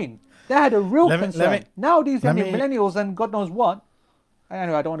know what I mean? They had a real concern. Now these millennials and God knows what.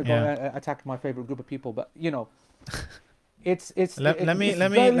 Anyway, I don't want to go attack my favorite group of people, but let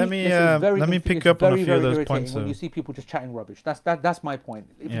me pick up on a few of those points. When you see people just chatting rubbish, that's my point.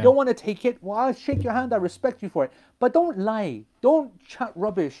 If you don't want to take it, well, I'll shake your hand. I respect you for it, but don't lie. Don't chat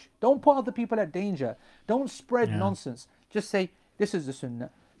rubbish. Don't put other people at danger. Don't spread nonsense. Just say, this is the sunnah.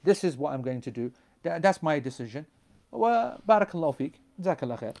 This is what I'm going to do. That's my decision. Well, barakallahu feek.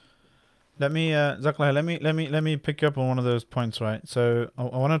 Jazakallah khair. Let me pick up on one of those points, right? So I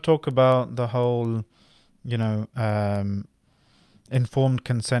want to talk about the whole, informed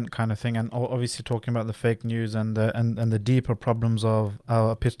consent kind of thing, and obviously talking about the fake news and the deeper problems of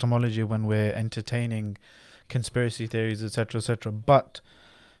our epistemology when we're entertaining conspiracy theories, etc., etc. But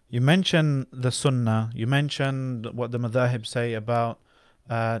you mentioned the sunnah, you mentioned what the madhahib say about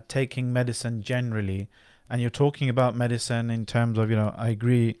taking medicine generally, and you're talking about medicine in terms of, I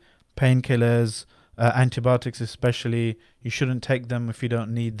agree, painkillers, antibiotics especially, you shouldn't take them if you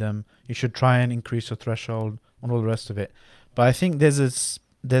don't need them. You should try and increase your threshold and all the rest of it. But I think there's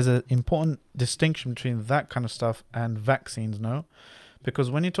an important distinction between that kind of stuff and vaccines, no?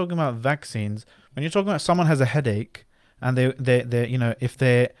 Because when you're talking about vaccines, when you're talking about someone has a headache and they if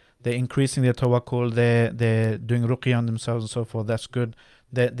they're increasing their tawakkul, they're doing ruqya on themselves and so forth, that's good.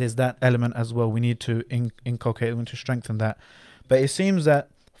 There's that element as well. We need to inculcate, we need to strengthen that. But it seems that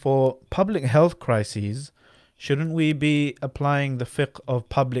for public health crises, shouldn't we be applying the fiqh of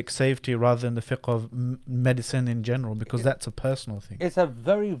public safety rather than the fiqh of medicine in general? Because that's a personal thing. It's a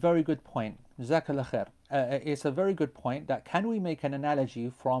very, very good point. Jazakallah khair. It's a very good point that can we make an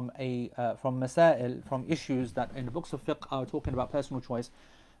analogy from masail, from issues that in the books of fiqh are talking about personal choice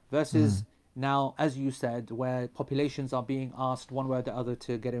versus now, as you said, where populations are being asked one way or the other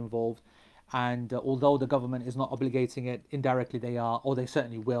to get involved. And although the government is not obligating it, indirectly they are, or they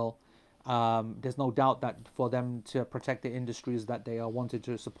certainly will. There's no doubt that for them to protect the industries that they are wanted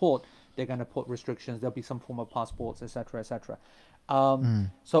to support, they're going to put restrictions. There'll be some form of passports, etc., etc.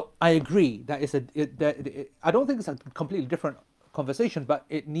 So I agree that I don't think it's a completely different conversation, but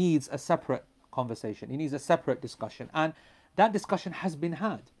it needs a separate conversation. It needs a separate discussion, and that discussion has been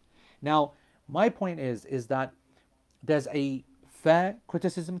had. Now, my point is that there's a fair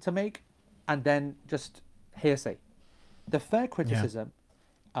criticism to make, and then just hearsay. The fair criticism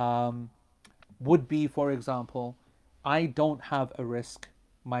would be, for example, I don't have a risk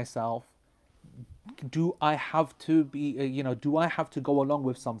myself. Do I have to be, do I have to go along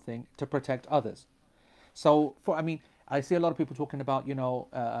with something to protect others? So, I see a lot of people talking about,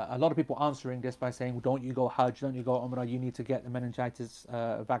 a lot of people answering this by saying, don't you go Hajj, don't you go Umrah, you need to get the meningitis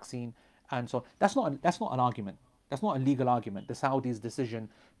vaccine, and so that's not an argument. That's not a legal argument. The Saudis' decision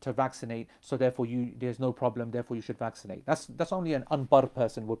to vaccinate, so therefore there's no problem, therefore you should vaccinate. That's only an unbar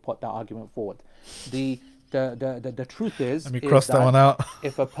person would put that argument forward. The truth is, let me cross that one out.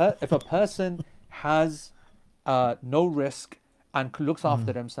 if a person has no risk and looks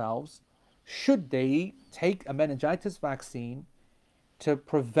after themselves, should they take a meningitis vaccine to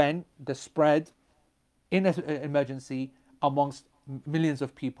prevent the spread in an emergency amongst millions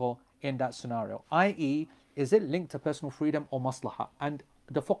of people in that scenario? I.e., is it linked to personal freedom or maslahah? And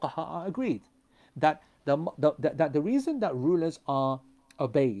the fuqaha are agreed that the reason that rulers are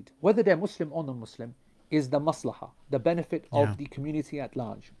obeyed, whether they're Muslim or non-Muslim, is the maslahah, the benefit of the community at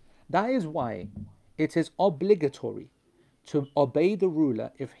large. That is why it is obligatory to obey the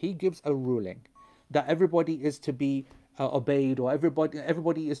ruler if he gives a ruling that everybody is to be obeyed, or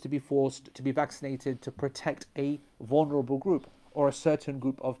everybody is to be forced to be vaccinated to protect a vulnerable group or a certain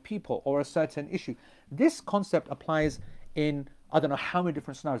group of people or a certain issue. This concept applies in I don't know how many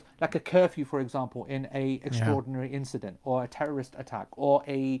different scenarios, like a curfew, for example, in a extraordinary incident or a terrorist attack, or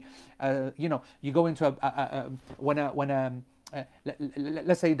a you go into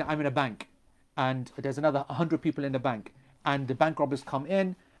let's say that I'm in a bank and there's another 100 people in the bank, and the bank robbers come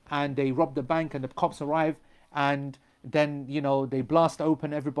in and they rob the bank, and the cops arrive, and then they blast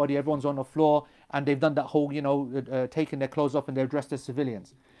open everybody, everyone's on the floor, and they've done that whole taking their clothes off and they're dressed as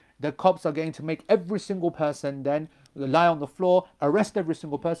civilians. The cops are going to make every single person then lie on the floor, arrest every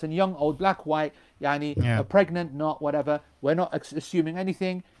single person, young, old, black, white, pregnant, not, whatever. We're not assuming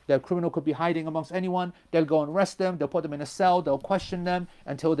anything. The criminal could be hiding amongst anyone. They'll go and arrest them. They'll put them in a cell. They'll question them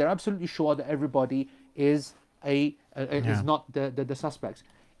until they're absolutely sure that everybody is is not the suspects.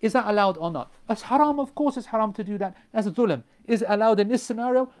 Is that allowed or not? It's haram, of course it's haram to do that. That's a dhulm. Is it allowed in this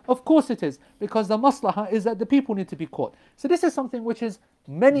scenario? Of course it is, because the maslahah is that the people need to be caught. So this is something which is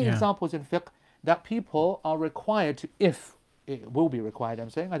many examples in fiqh that people are required to, if it will be required,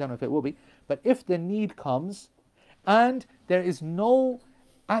 I'm saying, I don't know if it will be, but if the need comes and there is no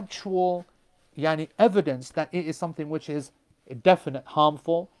actual evidence that it is something which is definite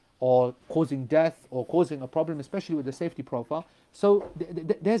harmful or causing death or causing a problem, especially with the safety profile. So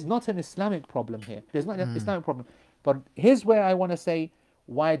there's not an Islamic problem here. There's not an Islamic problem. But here's where I want to say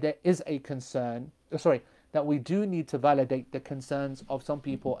why there is a concern, that we do need to validate the concerns of some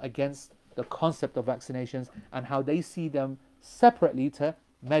people against the concept of vaccinations and how they see them separately to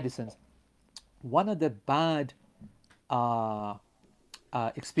medicines. One of the bad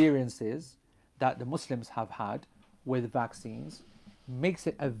experiences that the Muslims have had with vaccines makes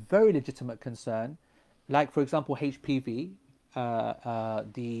it a very legitimate concern, like for example HPV,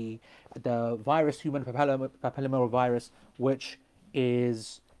 the virus, human papillomavirus virus, which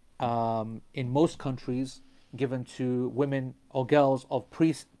is in most countries given to women or girls of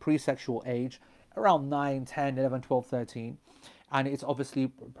pre-sexual age, around 9, 10, 11, 12, 13, and it's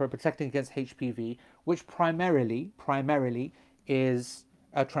obviously protecting against HPV, which primarily is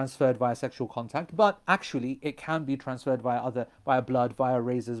transferred via sexual contact, but actually it can be transferred via blood, via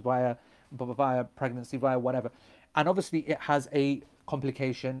razors, via pregnancy, via whatever. And obviously it has a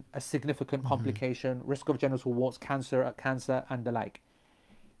complication, a significant complication, risk of genital warts, cancer, and the like.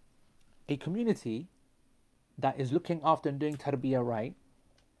 A community that is looking after and doing tarbiyah right,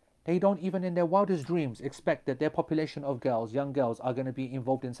 they don't even in their wildest dreams expect that their population of girls, young girls, are going to be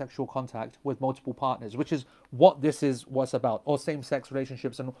involved in sexual contact with multiple partners, which is what this is what's about, or same-sex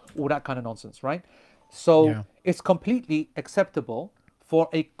relationships and all that kind of nonsense, right? So it's completely acceptable for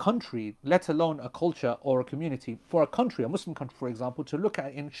a country, let alone a culture or a community, for a country, a Muslim country, for example, to look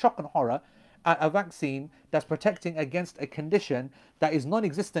at in shock and horror at a vaccine that's protecting against a condition that is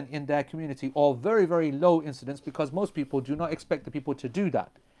non-existent in their community or very, very low incidence, because most people do not expect the people to do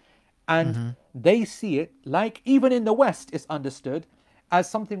that. And they see it, like even in the West, it's understood as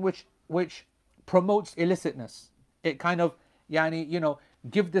something which promotes illicitness. It kind of,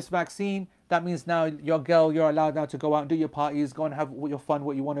 give this vaccine, that means now you're allowed now to go out and do your parties, go and have your fun,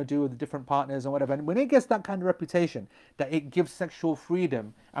 what you want to do with the different partners and whatever. And when it gets that kind of reputation, that it gives sexual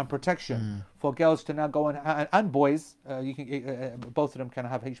freedom and protection for girls to now go and boys, both of them can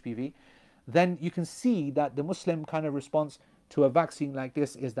have HPV, then you can see that the Muslim kind of response to a vaccine like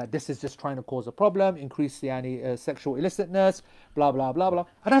this is that this is just trying to cause a problem, increase the sexual illicitness, blah, blah, blah, blah.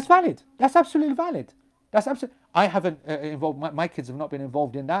 And that's valid. That's absolutely valid. I haven't involved, my kids have not been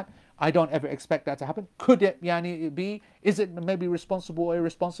involved in that. I don't ever expect that to happen. Could it be, is it maybe responsible or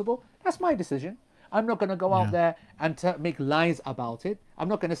irresponsible? That's my decision. I'm not going to go out there and make lies about it. I'm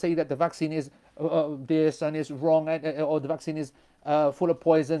not going to say that the vaccine is this and is wrong, or the vaccine is full of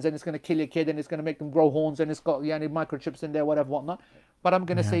poisons and it's going to kill your kid and it's going to make them grow horns and it's got microchips in there, whatever, whatnot. But I'm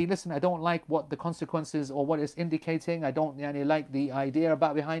going to say, listen, I don't like what the consequences or what it's indicating. I don't like the idea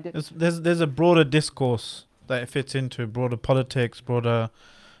about behind it. There's a broader discourse that it fits into, broader politics, broader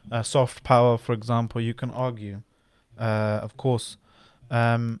soft power, for example. You can argue, of course.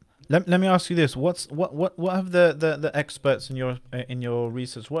 Let me ask you this: what have the experts in your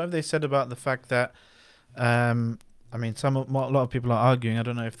research, what have they said about the fact that a lot of people are arguing, I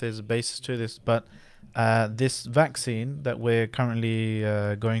don't know if there's a basis to this, but this vaccine that we're currently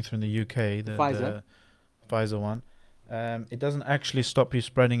going through in the UK, the Pfizer one, it doesn't actually stop you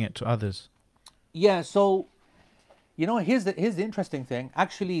spreading it to others. Yeah, so here's the interesting thing,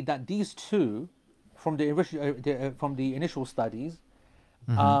 actually, that these two from the initial studies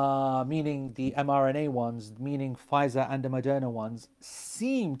meaning the mRNA ones, meaning Pfizer and the Moderna ones,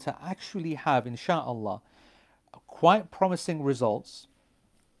 seem to actually have, inshallah, quite promising results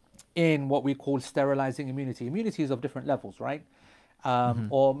in what we call sterilizing immunity. Immunity is of different levels, right?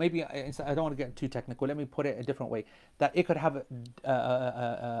 Or maybe I don't want to get too technical. Let me put it a different way: that it could have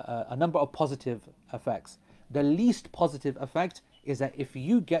a number of positive effects. The least positive effect is that if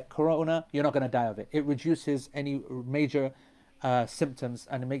you get corona, you're not going to die of it. It reduces any major symptoms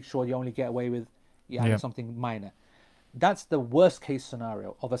and makes sure you only get away with something minor. That's the worst case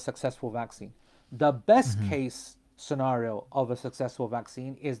scenario of a successful vaccine. The best case scenario of a successful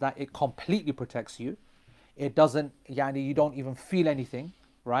vaccine is that it completely protects you. It doesn't, you don't even feel anything,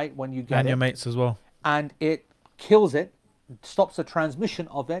 right, when you get it. And your mates as well. And it kills it, stops the transmission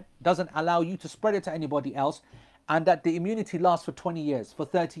of it, doesn't allow you to spread it to anybody else, and that the immunity lasts for 20 years, for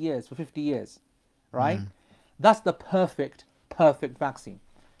 30 years, for 50 years, right? That's the perfect vaccine.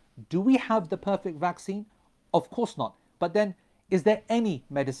 Do we have the perfect vaccine? Of course not. But then, is there any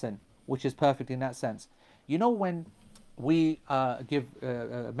medicine which is perfect in that sense? You know, when we give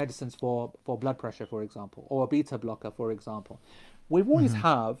medicines for blood pressure, for example, or a beta blocker, for example, we always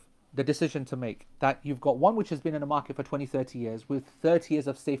have the decision to make that you've got one which has been in the market for 20, 30 years with 30 years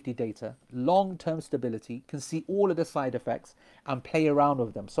of safety data, long-term stability, can see all of the side effects and play around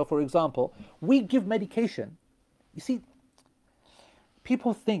with them. So, for example, we give medication. You see,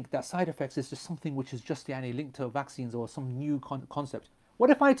 people think that side effects is just something which is just linked to vaccines or some new concept. What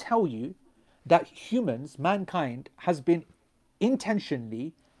if I tell you that humans, mankind, has been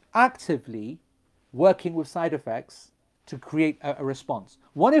intentionally, actively working with side effects to create a response?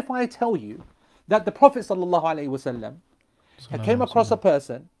 What if I tell you that the Prophet ﷺ came across a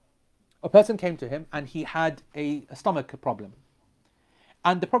person came to him and he had a stomach problem.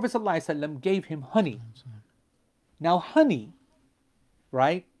 And the Prophet ﷺ gave him honey. Now honey,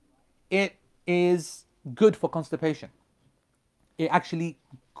 right, it is good for constipation. It actually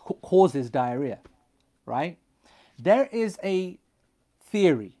causes diarrhea, right? There is a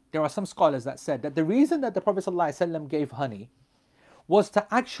theory, there are some scholars that said that the reason that the Prophet ﷺ gave honey was to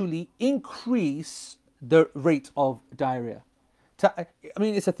actually increase the rate of diarrhea.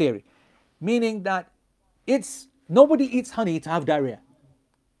 It's a theory, meaning that nobody eats honey to have diarrhea.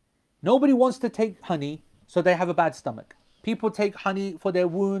 Nobody wants to take honey so they have a bad stomach. People take honey for their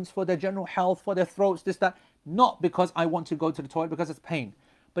wounds, for their general health, for their throats, this, that, not because I want to go to the toilet, because it's pain.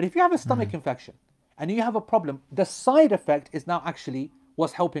 But if you have a stomach infection and you have a problem, the side effect is now actually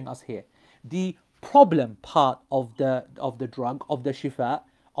what's helping us here. The problem part of the drug, of the shifa,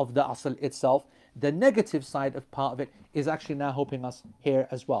 of the asl itself, the negative side of part of it is actually now helping us here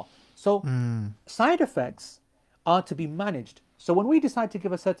as well. So side effects are to be managed. So when we decide to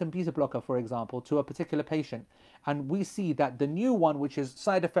give a certain beta blocker, for example, to a particular patient, and we see that the new one, which is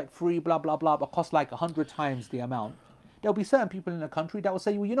side effect free, blah, blah, blah, but costs like 100 times the amount, there'll be certain people in the country that will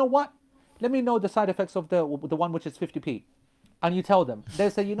say, well, you know what? Let me know the side effects of the one which is 50p. And you tell them.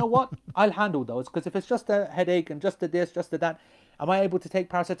 They'll say, you know what? I'll handle those. Because if it's just a headache and just a this, just a that, am I able to take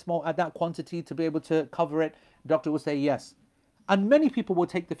paracetamol at that quantity to be able to cover it? The doctor will say yes. And many people will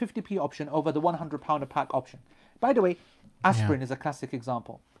take the 50p option over the £100 a pack option. By the way, aspirin is a classic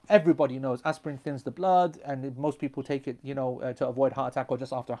example. Everybody knows aspirin thins the blood, and most people take it, to avoid heart attack or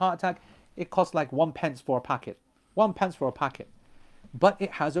just after a heart attack. It costs like 1 pence for a packet. 1 pence for a packet. But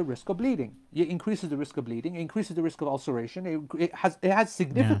it has a risk of bleeding. It increases the risk of bleeding. It increases the risk of ulceration. It has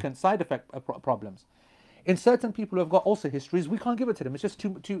significant side effect problems. In certain people who have got ulcer histories, we can't give it to them. It's just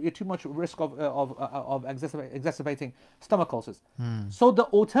too much risk of exacerbating stomach ulcers. So the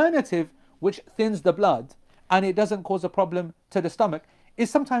alternative, which thins the blood and it doesn't cause a problem to the stomach, is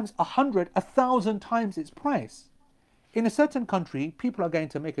sometimes 100, 1,000 times its price. In a certain country, people are going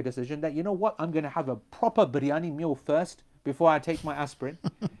to make a decision that, you know what, I'm going to have a proper biryani meal first before I take my aspirin,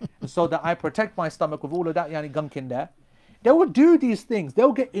 so that I protect my stomach with all of that gunk in there. They will do these things.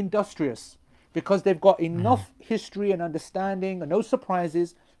 They'll get industrious because they've got enough history and understanding and no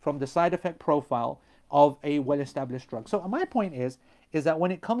surprises from the side effect profile of a well-established drug. So my point is that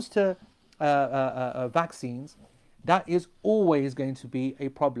when it comes to vaccines, that is always going to be a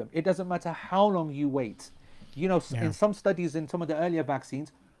problem. It doesn't matter how long you wait. In some studies, in some of the earlier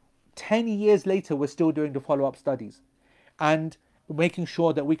vaccines, 10 years later, we're still doing the follow-up studies and making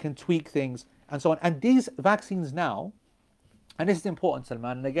sure that we can tweak things and so on. And these vaccines now, and this is important,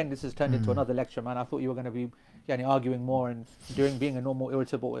 Salman, and again, this has turned into another lecture, man. I thought you were going to be arguing more and being a normal,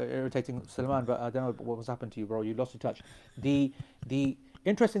 irritating Salman, but I don't know what was happened to you, bro. You lost your touch. The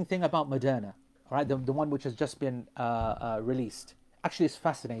interesting thing about Moderna, all right, the one which has just been released, actually is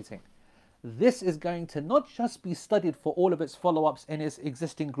fascinating. this is going to not just be studied for all of its follow-ups in its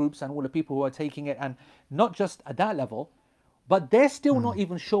existing groups and all the people who are taking it, and not just at that level, but they're still not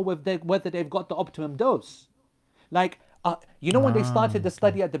even sure whether they've got the optimum dose. Like, when they started the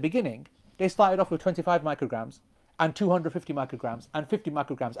study at the beginning, they started off with 25 micrograms and 250 micrograms and 50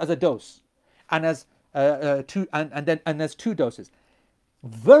 micrograms as a dose, and as there's two doses.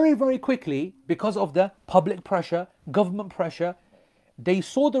 Very, very quickly, because of the public pressure, government pressure, they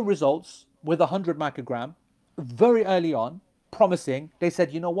saw the results with 100 microgram very early on, promising. They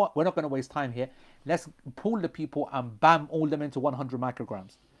said, you know what, we're not going to waste time here. Let's pull the people and bam, all them into 100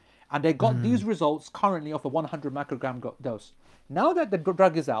 micrograms. And they got these results currently off a 100 microgram dose. Now that the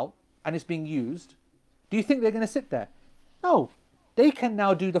drug is out and it's being used, do you think they're going to sit there? No. They can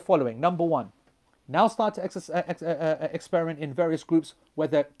now do the following. Number one, now start to experiment in various groups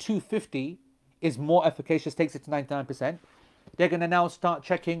whether 250 is more efficacious, takes it to 99%. They're going to now start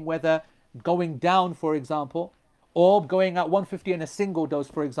checking whether going down, for example, or going at 150 in a single dose,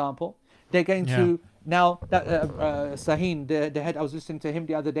 for example. They're going to now, that Sahin, the head, I was listening to him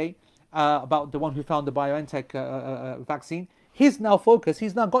the other day about the one who found the BioNTech vaccine. His now focus,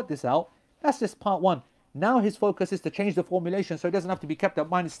 he's now got this out. That's just part one. Now his focus is to change the formulation so it doesn't have to be kept at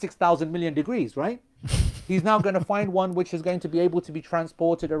minus 6,000 million degrees, right? He's now going to find one which is going to be able to be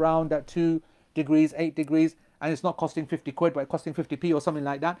transported around at 2 degrees, 8 degrees, and it's not costing 50 quid, but costing 50p or something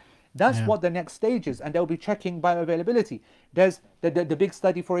like that. That's what the next stage is, and they'll be checking bioavailability. There's the big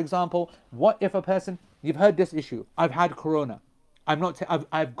study, for example. What if a person, you've heard this issue, I've had corona,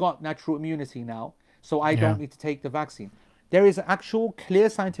 I've got natural immunity now, so I don't need to take the vaccine. There is actual clear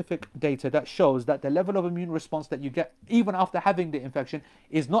scientific data that shows that the level of immune response that you get even after having the infection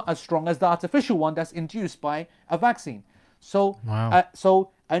is not as strong as the artificial one that's induced by a vaccine. So, so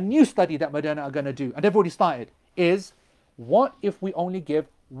a new study that Moderna are going to do, and they've already started, is what if we only give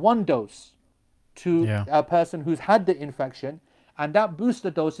one dose to a person who's had the infection, and that booster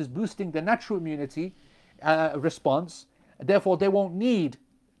dose is boosting the natural immunity response, therefore they won't need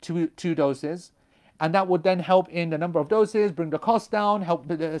two doses, and that would then help in the number of doses, bring the cost down, help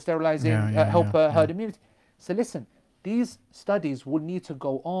sterilizing, help herd immunity. So listen, these studies would need to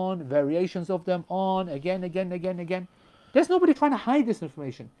go on, variations of them on, again. There's nobody trying to hide this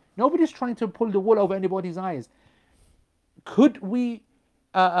information. Nobody's trying to pull the wool over anybody's eyes. Could we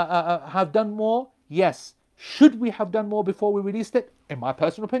have done more? Yes. Should we have done more before we released it? In my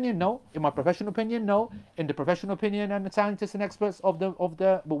personal opinion, no. In my professional opinion, no. In the professional opinion and the scientists and experts of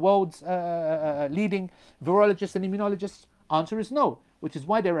the world's leading virologists and immunologists, answer is no, which is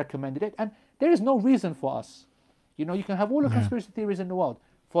why they recommended it. And there is no reason for us. You know, you can have all the conspiracy theories in the world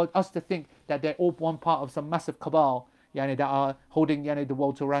for us to think that they're all one part of some massive cabal, that are holding the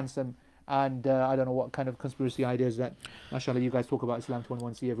world to ransom. And I don't know what kind of conspiracy ideas that, mashallah, you guys talk about Islam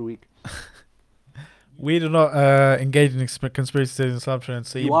 21C every week. We do not engage in conspiracy theories in Islam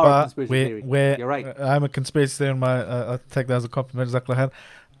 21C. You are a conspiracy theory. You're right. I'm a conspiracy theory. I take that as a compliment.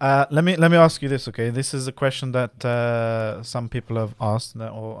 Let me ask you this, okay? This is a question that some people have asked,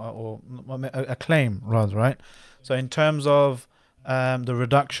 or a claim rather, right? So in terms of the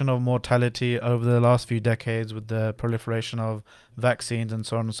reduction of mortality over the last few decades with the proliferation of vaccines and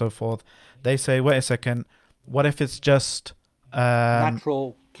so on and so forth, they say, wait a second, what if it's just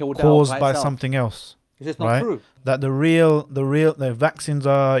natural, caused by something else? Is this not true? That the vaccines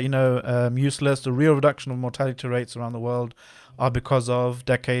are useless. The real reduction of mortality rates around the world are because of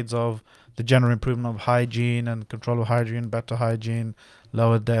decades of the general improvement of hygiene and control of hygiene, better hygiene,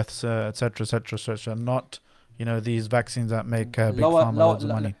 lower deaths, etc., not these vaccines that make big pharma loads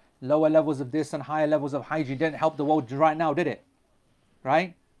of money. Lower levels of this and higher levels of hygiene didn't help the world right now, did it?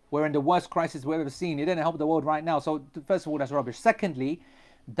 Right? We're in the worst crisis we've ever seen. It didn't help the world right now. So first of all, that's rubbish. Secondly,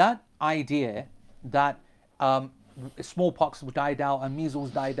 that idea that smallpox died out and measles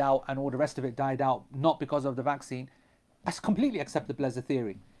died out and all the rest of it died out not because of the vaccine, that's completely acceptable as a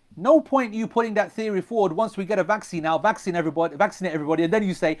theory. No point you putting that theory forward once we get a vaccine out, vaccinate everybody, and then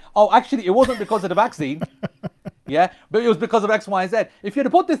you say, oh, actually, it wasn't because of the vaccine. But it was because of X, Y, Z. If you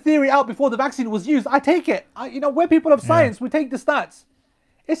had put the theory out before the vaccine was used, I take it. We're people of science, we take the stats.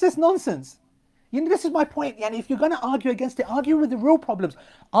 It's just nonsense. This is my point. And if you're going to argue against it, argue with the real problems.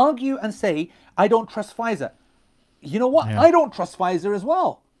 Argue and say, I don't trust Pfizer. You know what? I don't trust Pfizer as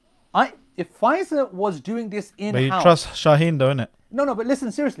well. If Pfizer was doing this in-house... But you trust Shaheen, though, innit? No, but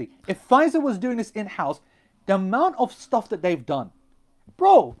listen, seriously. If Pfizer was doing this in-house, the amount of stuff that they've done...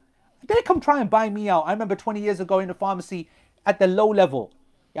 Bro, they come try and buy me out. I remember 20 years ago in the pharmacy at the low level.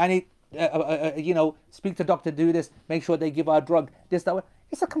 Speak to doctor, do this, make sure they give our drug, this, that way.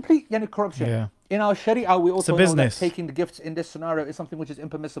 It's a complete corruption. In our Sharia, we also know that business. taking the gifts in this scenario is something which is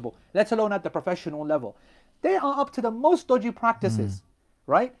impermissible, let alone at the professional level. They are up to the most dodgy practices,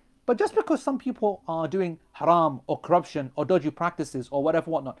 right? But just because some people are doing haram or corruption or dodgy practices or whatever,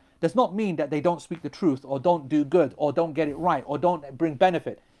 whatnot, does not mean that they don't speak the truth or don't do good or don't get it right or don't bring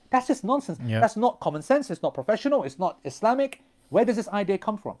benefit. That's just nonsense. Yeah. That's not common sense. It's not professional. It's not Islamic. Where does this idea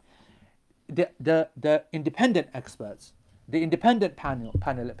come from? The independent experts, the independent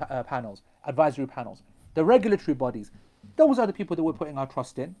panels, advisory panels, the regulatory bodies, those are the people that we're putting our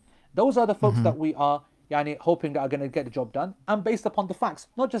trust in. Those are the folks that we are hoping that are going to get the job done. And based upon the facts,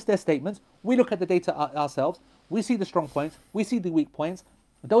 not just their statements, we look at the data ourselves, we see the strong points, we see the weak points.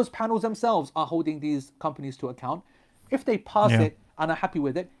 Those panels themselves are holding these companies to account. If they pass it and are happy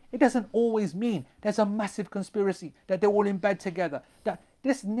with it, it doesn't always mean there's a massive conspiracy, that they're all in bed together. That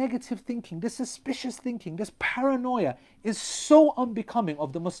this negative thinking, this suspicious thinking, this paranoia is so unbecoming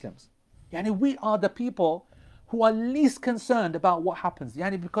of the Muslims. We are the people who are least concerned about what happens.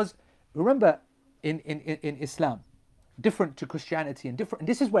 Because remember, in Islam, different to Christianity and different, and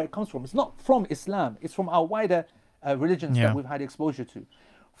this is where it comes from. It's not from Islam, it's from our wider religions that we've had exposure to.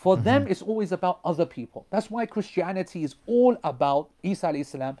 For them, it's always about other people. That's why Christianity is all about Isa alayhi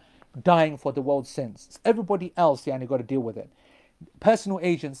salam dying for the world's sins. It's everybody else, got to deal with it. Personal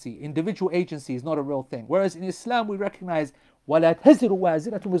agency, individual agency is not a real thing. Whereas in Islam, we recognize وَلَا تَزِرُ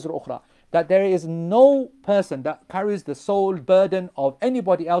وَازِرَةٌ وِزْرَ أُخْرَى, that there is no person that carries the sole burden of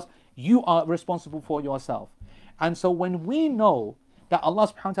anybody else. You are responsible for yourself. And so when we know that Allah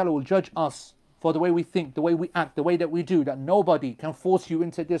subhanahu wa ta'ala will judge us for the way we think, the way we act, the way that we do, that nobody can force you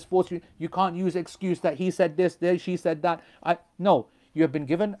into this, you can't use excuse that he said this, she said that. No, you have been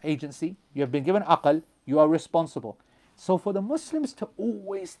given agency, you have been given aql, you are responsible. So for the Muslims to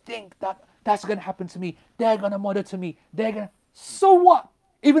always think that that's going to happen to me, they're going to monitor me, so what?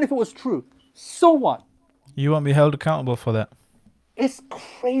 Even if it was true, so what? You won't be held accountable for that. It's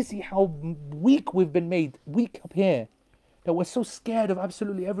crazy how weak we've been made, weak up here, that we're so scared of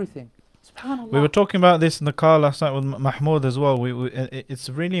absolutely everything. SubhanAllah. We were talking about this in the car last night with Mahmoud as well. It's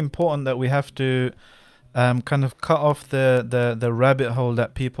really important that we have to kind of cut off the rabbit hole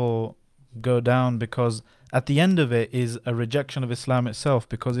that people go down, because at the end of it is a rejection of Islam itself.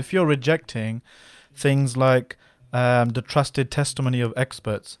 Because if you're rejecting things like the trusted testimony of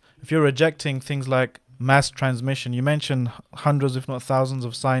experts, if you're rejecting things like mass transmission, you mentioned hundreds if not thousands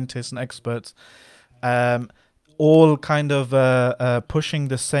of scientists and experts, all kind of pushing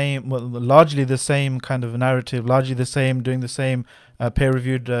the same, largely the same kind of narrative, largely the same, doing the same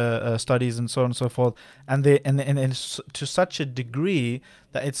peer-reviewed studies and so on and so forth, and to such a degree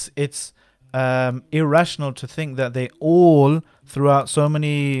that it's irrational to think that they all, throughout so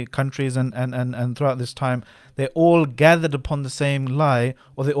many countries and throughout this time, they all gathered upon the same lie,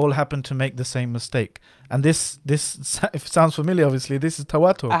 or they all happened to make the same mistake. And this if it sounds familiar, obviously this is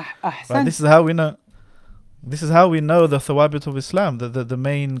tawatur. Right? This is how we know. This is how we know the thawabit of Islam, the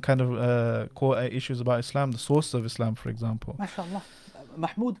main kind of core issues about Islam, the source of Islam, for example. MashaAllah.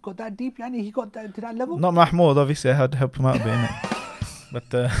 Mahmoud got that deep, he got that, to that level? Not Mahmoud, obviously I had to help him out a bit, innit? But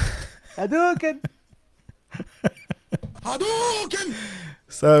Hadouken!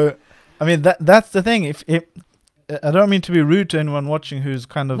 So, I mean, that's the thing. If I don't mean to be rude to anyone watching who's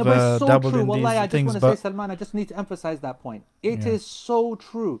kind of No, but it's so dabbled true. in Wallahi, I these just things, want to but say, Salman, I just need to emphasize that point. It is so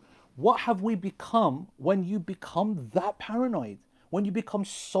true. What have we become when you become that paranoid? When you become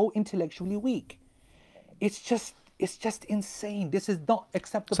so intellectually weak? It's just insane. This is not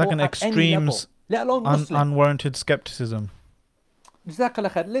acceptable. it's like an at any level, extremes, let alone Muslim. unwarranted skepticism.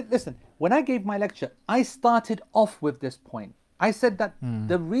 Jazakallah khair. Listen, when I gave my lecture, I started off with this point. I said that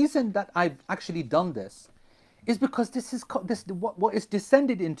the reason that I've actually done this is because this what is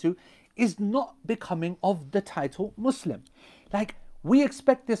descended into is not becoming of the title Muslim. Like, we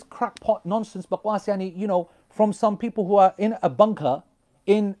expect this crackpot nonsense, from some people who are in a bunker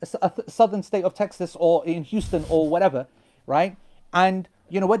in a southern state of Texas or in Houston or whatever, right? And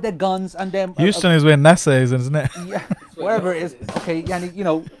with their guns and their Houston is where NASA is, isn't it? yeah, wherever it is. Okay,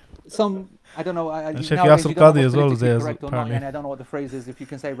 some, I don't know. Sheikh Nowadays Yasir you don't know Qadhi what's as well is politically there, correct or not, apparently. I don't know what the phrase is, if you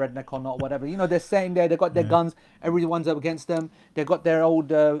can say redneck or not, whatever. They're saying there, they've got their guns, everyone's up against them. They've got their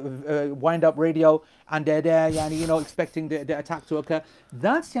old wind-up radio, and they're there, expecting the attack to occur.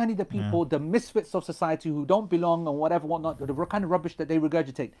 That's the people, the misfits of society who don't belong and whatnot, the kind of rubbish that they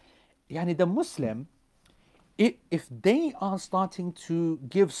regurgitate. The Muslim, if they are starting to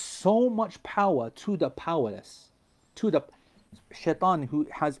give so much power to the powerless, to the shaitan, who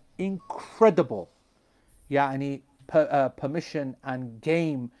has incredible permission and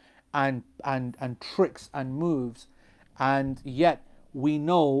game and tricks and moves, and yet we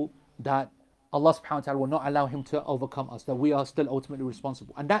know that Allah subhanahu wa ta'ala will not allow him to overcome us, that we are still ultimately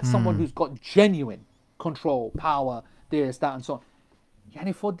responsible. And that's someone who's got genuine control, power, this, that, and so on.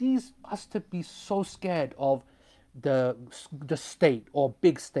 Yani for us to be so scared of the state or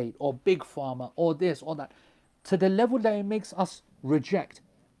big pharma or this or that, to the level that it makes us reject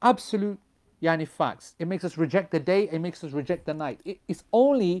absolute yani facts. It makes us reject the day, it makes us reject the night. It's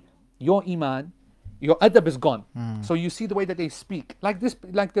only your iman, your adab is gone. So you see the way that they speak, like this,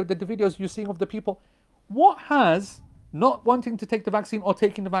 like the videos you're seeing of the people. What has not wanting to take the vaccine or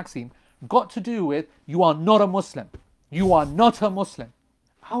taking the vaccine got to do with you are not a Muslim? You are not a Muslim.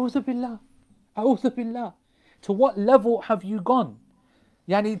 A'udhu billah. A'udhu billah. To what level have you gone?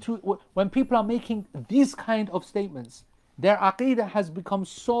 Yani when people are making these kind of statements, their aqidah has become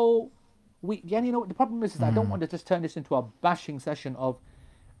so weak. Yani, you know, the problem is I don't want to just turn this into a bashing session of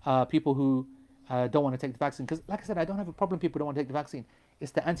people who don't want to take the vaccine. Because like I said, I don't have a problem people don't want to take the vaccine.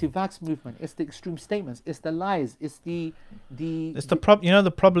 It's the anti-vax movement. It's the extreme statements. It's the lies. It's the problem. You know,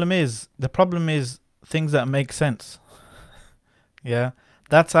 the problem is things that make sense. Yeah,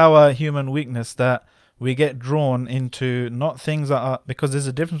 that's our human weakness, that we get drawn into not things that are, because there's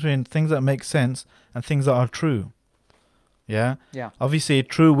a difference between things that make sense and things that are true. Yeah. Obviously,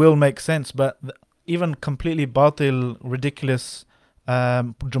 true will make sense, but even completely batil, ridiculous,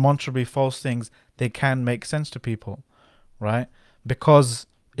 demonstrably false things, they can make sense to people, right? Because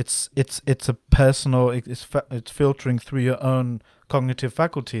it's a personal, it's filtering through your own cognitive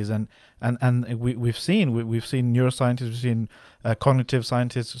faculties, and we've seen neuroscientists, we've seen cognitive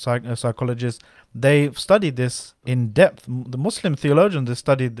scientists, psychologists. They've studied this in depth. The Muslim theologians, they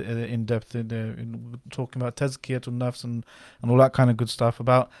studied in depth in talking about tazkiyatun nafs and all that kind of good stuff,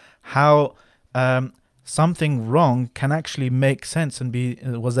 about how something wrong can actually make sense and be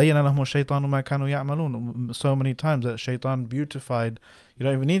وَزَيَّنَ لَهُمُ الشَّيْطَانُ مَا كَانُوا يَعْمَلُونَ. So many times that shaitan beautified, you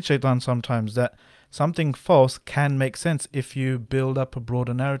don't even need shaitan sometimes, that something false can make sense if you build up a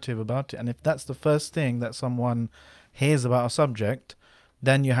broader narrative about it. And if that's the first thing that someone hears about a subject,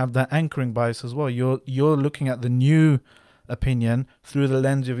 then you have that anchoring bias as well. You're looking at the new opinion through the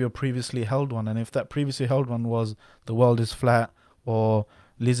lens of your previously held one. And if that previously held one was the world is flat, or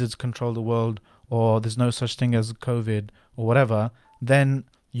lizards control the world, or there's no such thing as COVID, or whatever, then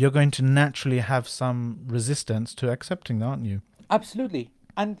you're going to naturally have some resistance to accepting that, aren't you? Absolutely.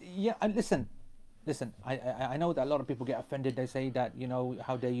 And yeah, and listen, I know that a lot of people get offended. They say that, you know,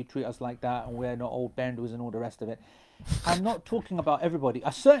 how dare you treat us like that, and we're not old bandus and all the rest of it. I'm not talking about everybody.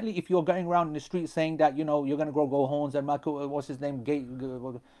 Certainly, if you're going around in the street saying that, you know, you're going to grow horns, and Michael, what's his name?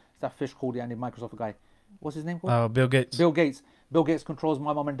 What's that fish called? The Microsoft guy. What's his name called? Bill Gates. Bill Gates controls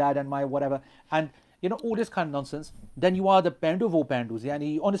my mom and dad and my whatever. And, you know, all this kind of nonsense. Then you are the bandu of all bandus. Yeah?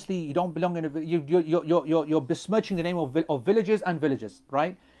 And honestly, you don't belong in you're besmirching the name of villages and villages,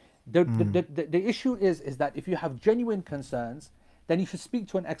 right? The issue is that if you have genuine concerns, then you should speak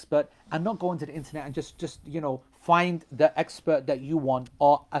to an expert and not go onto the internet and just you know, find the expert that you want,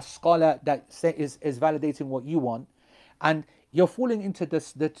 or a scholar that is validating what you want. And you're falling into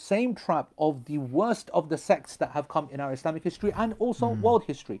the same trap of the worst of the sects that have come in our Islamic history, and also world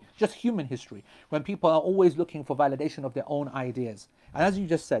history, just human history, when people are always looking for validation of their own ideas. And as you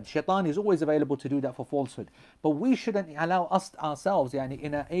just said, shaitan is always available to do that for falsehood. But we shouldn't allow ourselves,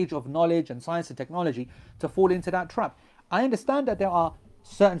 in an age of knowledge and science and technology, to fall into that trap. I understand that there are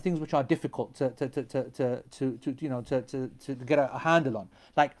certain things which are difficult to get a handle on,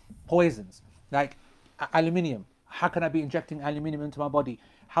 like poisons, like aluminium. How can I be injecting aluminium into my body?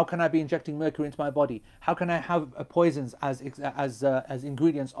 How can I be injecting mercury into my body? How can I have poisons as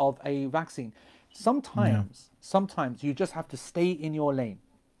ingredients of a vaccine? Sometimes you just have to stay in your lane.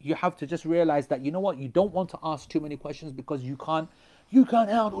 You have to just realize that, you know what, you don't want to ask too many questions, because you can't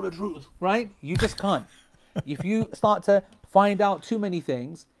handle the truth, right? You just can't. If you start to find out too many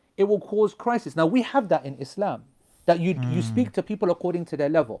things, it will cause crisis. Now, we have that in Islam, that you speak to people according to their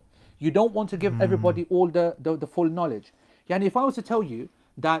level. You don't want to give everybody all the full knowledge. And if I was to tell you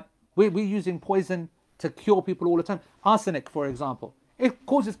that we're using poison to cure people all the time, arsenic, for example, it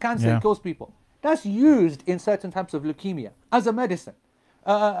causes cancer, it kills people. That's used in certain types of leukemia as a medicine.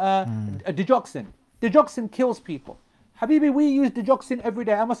 Digoxin kills people. Habibi, we use digoxin every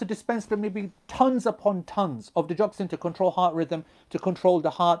day. I must have dispensed maybe tons upon tons of digoxin to control heart rhythm, to control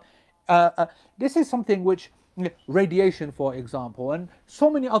the heart. This is something which, radiation, for example, and so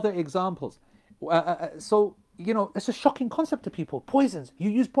many other examples. So, you know, it's a shocking concept to people. Poisons, you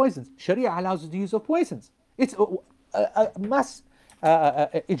use poisons. Sharia allows the use of poisons. It's a mass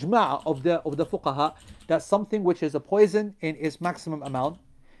ijma' of the fuqaha that something which is a poison in its maximum amount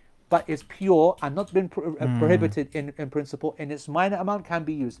but it's pure and not been prohibited in principle, in its minor amount can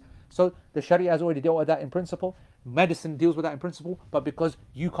be used. So the Sharia has already dealt with that in principle. Medicine deals with that in principle, but because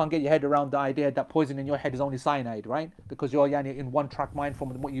you can't get your head around the idea that poison in your head is only cyanide, right? Because you're in one track mind from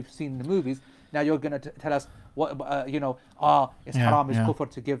what you've seen in the movies. Now you're going to tell us what it's haram, it's kufr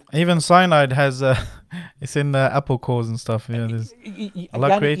to give. Even cyanide has it's in apple cores and stuff. Yeah,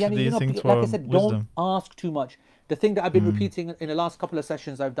 Allah created these things for like I said, wisdom. Don't ask too much. The thing that I've been repeating in the last couple of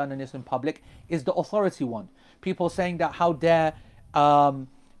sessions I've done in this in public is the authority one. People saying that how dare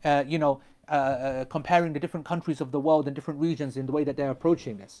comparing the different countries of the world and different regions in the way that they're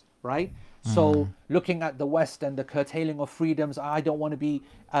approaching this, right? So looking at the West and the curtailing of freedoms, I don't want to be,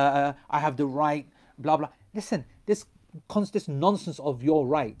 I have the right, blah, blah. Listen, this nonsense of your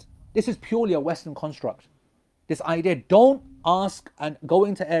right, this is purely a Western construct. This idea, don't ask and go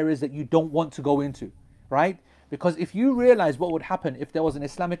into areas that you don't want to go into, right? Because if you realize what would happen if there was an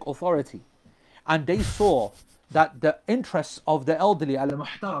Islamic authority and they saw that the interests of the elderly,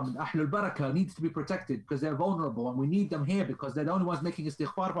 al-muhtaram, ahlul barakah, needs to be protected because they're vulnerable and we need them here because they're the only ones making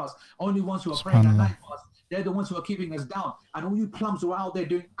istighfar for us, only ones who are praying at night for us, they're the ones who are keeping us down. And all you plums who are out there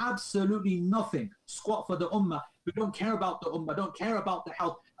doing absolutely nothing, squat for the ummah, who don't care about the ummah, don't care about the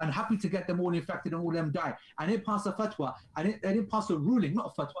health, and happy to get them all infected and all them die. And it passed a fatwa, and it passed a ruling,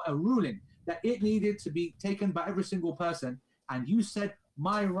 not a fatwa, a ruling, that it needed to be taken by every single person. And you said,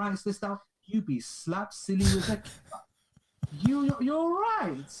 my rights, this stuff, you be slapped silly with that. You're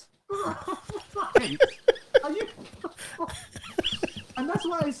right. Right. Are you? And that's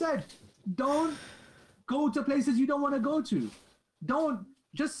why I said, don't go to places you don't want to go to. Don't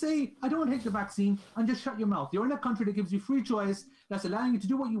just say, I don't want to take the vaccine, and just shut your mouth. You're in a country that gives you free choice, that's allowing you to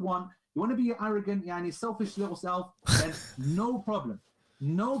do what you want. You want to be arrogant, selfish little self, then no problem.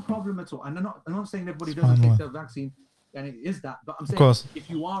 No problem at all. And I'm not saying everybody doesn't take the vaccine, and it is that, but I'm saying if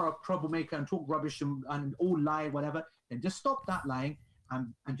you are a troublemaker and talk rubbish and all lie, whatever, then just stop that lying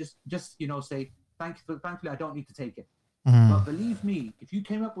and just say, thankfully I don't need to take it. But believe me, if you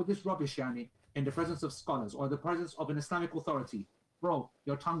came up with this rubbish, in the presence of scholars or the presence of an Islamic authority, bro,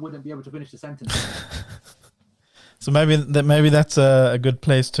 your tongue wouldn't be able to finish the sentence. So maybe that's a good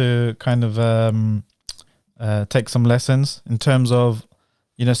place to kind of take some lessons in terms of,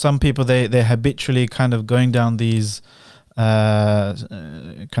 some people they're habitually kind of going down these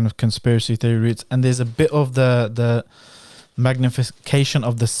kind of conspiracy theory routes, and there's a bit of the magnification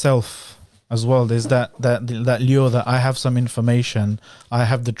of the self as well. There's that lure that I have some information, I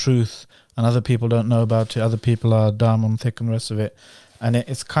have the truth, and other people don't know about it. Other people are dumb and thick and the rest of it, and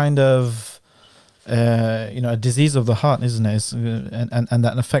it's kind of a disease of the heart, isn't it? And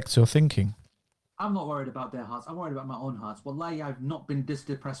that affects your thinking. I'm not worried about their hearts. I'm worried about my own hearts. Wallahi, I've not been this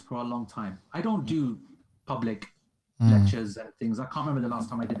depressed for a long time. I don't do public lectures and things. I can't remember the last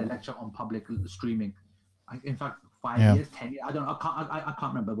time I did a lecture on public streaming. In fact, 5 years, 10 years. I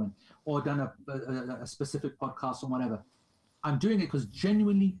can't remember when. Or done a specific podcast or whatever. I'm doing it because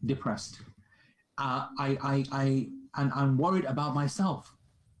genuinely depressed. I'm worried about myself.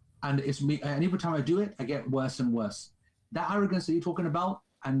 And it's me. And every time I do it, I get worse and worse. That arrogance that you're talking about,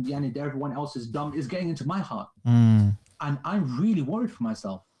 and everyone else is dumb, is getting into my heart. And I'm really worried for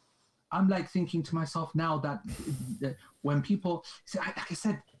myself. I'm like thinking to myself now that when people, like I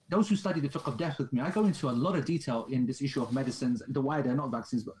said, those who study the fiqh of death with me, I go into a lot of detail in this issue of medicines, the wider, not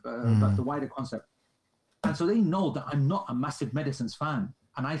vaccines, but the wider concept. And so they know that I'm not a massive medicines fan.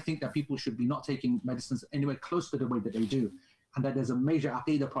 And I think that people should be not taking medicines anywhere close to the way that they do. And that there's a major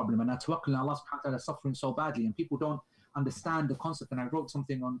aqidah problem. And tawakkul on Allah subhanahu wa ta'ala is suffering so badly. And people don't understand the concept. And I wrote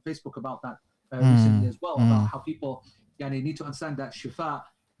something on Facebook about that recently as well, about how people need to understand that shifa,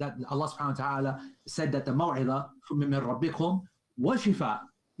 that Allah subhanahu wa ta'ala said that the maw'idah min rabbikum wa shifa,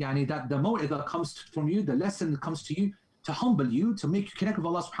 that the maw'idah comes from you, the lesson comes to you to humble you, to make you connect with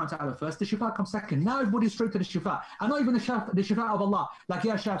Allah subhanahu wa ta'ala first. The shifa comes second. Now everybody's straight to the shifa. And not even the shifa of Allah, like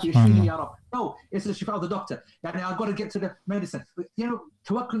ya shafi, yashfini ya Rab. No, it's the shifa of the doctor. I've got to get to the medicine.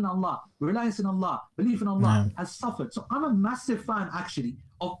 Tawakkul on Allah, reliance on Allah, belief in Allah has suffered. So I'm a massive fan actually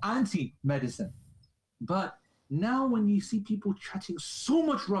of anti-medicine. But now when you see people chatting so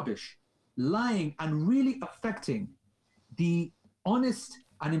much rubbish, lying, and really affecting the honest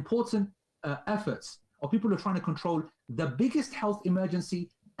and important efforts of people who are trying to control the biggest health emergency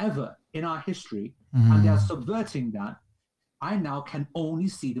ever in our history, and they are subverting that, I now can only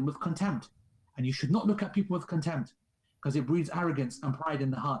see them with contempt. And you should not look at people with contempt, because it breeds arrogance and pride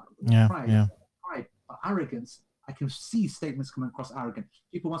in the heart. Pride, but arrogance, I can see statements coming across arrogant.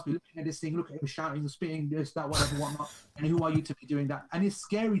 People must be looking at this thing, look at him shouting, spitting, this, that, whatever, whatnot. And who are you to be doing that? And it's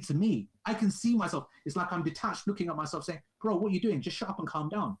scary to me. I can see myself. It's like I'm detached looking at myself saying, bro, what are you doing? Just shut up and calm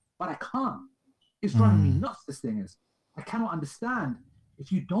down. but I can't. It's driving me nuts, this thing is. I cannot understand.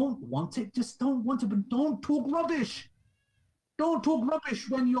 If you don't want it, just don't want it, but don't talk rubbish. Don't talk rubbish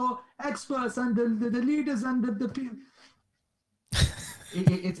when your experts and the leaders and the people.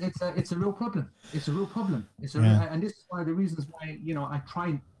 It's a real problem. It's a real problem. And this is one of the reasons why, you know, I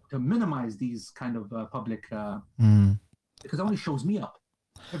try to minimize these kind of public because it only shows me up.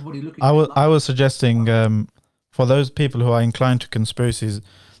 Everybody looking. I was suggesting for those people who are inclined to conspiracies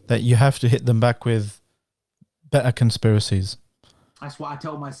that you have to hit them back with better conspiracies. That's what I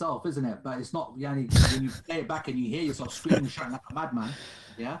tell myself, isn't it? But it's not. When you play it back and you hear yourself screaming, shouting like a madman.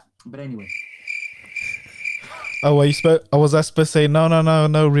 Yeah. But anyway. Oh, well, you spoke. I was supposed to say no.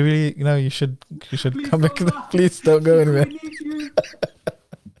 Really, you know, you should come back. Please don't go anywhere.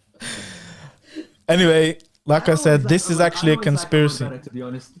 Anyway, like I said, this is actually a conspiracy.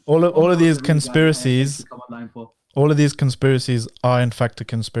 All of these conspiracies, are in fact a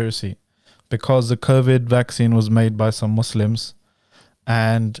conspiracy, because the COVID vaccine was made by some Muslims,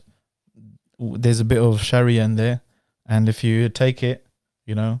 and there's a bit of Sharia in there, and if you take it,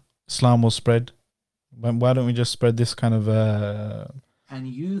 you know, Islam will spread. Why don't we just spread this kind of and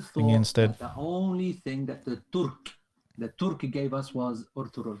you thing thought instead? That the only thing that the Turk gave us was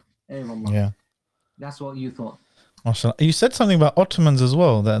Ertugrul. Yeah, that's what you thought. You said something about Ottomans as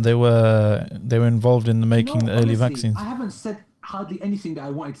well, that they were involved in the making the early honestly, vaccines. I haven't said hardly anything that I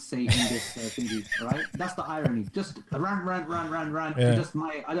wanted to say in this thingy, right? That's the irony. Just rant. Yeah. Just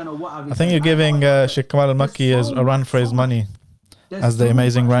I don't know what I've. I think you're giving Sheikh Kamal al-Makki a run for his money as the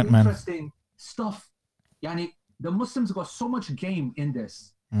amazing rant man. Interesting stuff. Yani, the Muslims got so much game in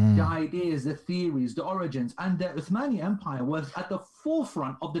this. The ideas, the theories, the origins, and the Uthmani Empire was at the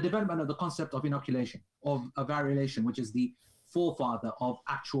forefront of the development of the concept of inoculation, of variolation, which is the forefather of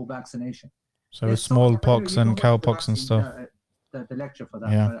actual vaccination. So with smallpox and cowpox and stuff. The lecture for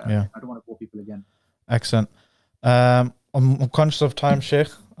that. Yeah. I don't want to bore people again. Excellent. I'm conscious of time, Sheikh.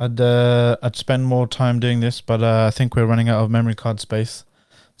 I'd spend more time doing this, but I think we're running out of memory card space.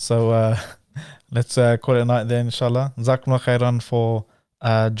 So let's call it a night there, inshallah. Jazakumullah khairan for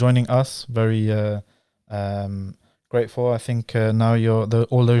joining us. Very grateful. I think now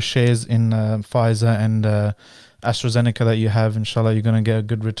all those shares in Pfizer and AstraZeneca that you have, inshallah, you're going to get a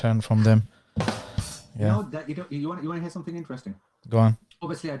good return from them. Yeah. You want to hear something interesting? Go on.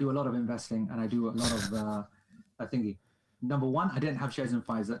 Obviously, I do a lot of investing and I do a lot of thingy. Number one, I didn't have shares in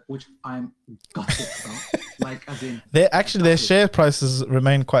Pfizer, which I'm gutted about. Like, as in, their share prices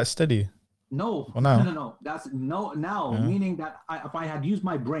remain quite steady. No. That's now. Meaning that if I had used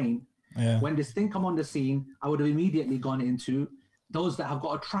my brain, when this thing come on the scene, I would have immediately gone into those that have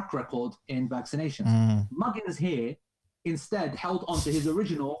got a track record in vaccinations. Muggins here instead held on to his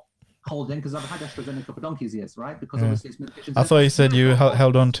original holding, because I've had AstraZeneca for donkey's years, right? Because obviously it's medications. I thought you said you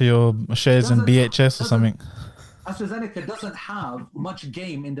held on to your shares in BHS or something. AstraZeneca doesn't have much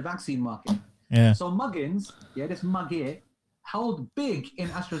game in the vaccine market. Yeah. So Muggins, this mug here, held big in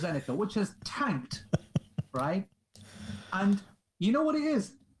AstraZeneca, which has tanked, right? And you know what it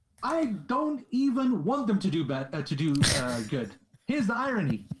is? I don't even want them to do good. Here's the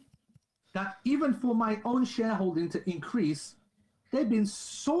irony: that even for my own shareholding to increase, they've been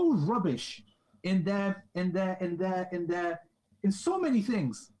so rubbish in so many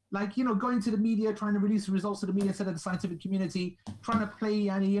things. Like, you know, going to the media, trying to release the results to the media instead of the scientific community, trying to play,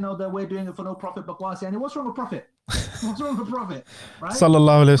 and that we're doing it for no profit, but what's wrong with profit? What's wrong with profit? Right?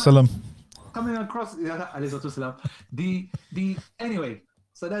 Sallallahu alayhi wasallam. Coming across anyway.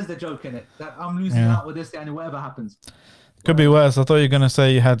 So there's the joke in it, that I'm losing out with this, and whatever happens. Could be worse. I thought you were going to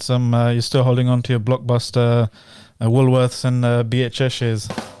say you had some. You're still holding on to your Blockbuster, Woolworths, and BHS shares.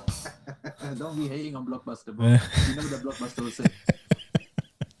 Don't be hating on Blockbuster, bro. You know what the Blockbuster will say.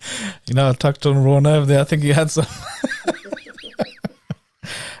 I tucked on raw nerve there. I think you had some.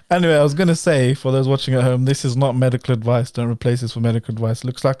 Anyway, I was going to say, for those watching at home, this is not medical advice. Don't replace this for medical advice.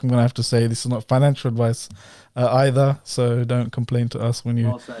 Looks like I'm going to have to say this is not financial advice either. So don't complain to us when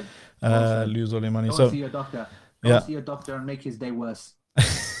you lose all your money. Go see your doctor. Go see your doctor and make his day worse.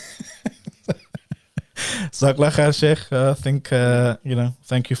 Jazakallah khair, Sheikh. I think,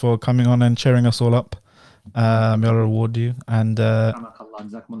 thank you for coming on and cheering us all up. May Allah reward you. And may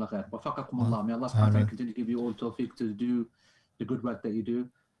Allah continue to give you all tawfiq to do the good work that you do,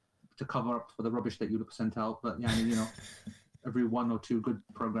 to cover up for the rubbish that you sent out. But every one or two good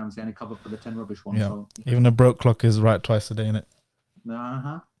programs cover for the 10 rubbish ones. Yeah. So, even a broke clock is right twice a day, innit?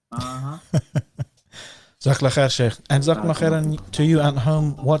 Jazakallah khair, Sheikh. And Jazakallah khairan to you at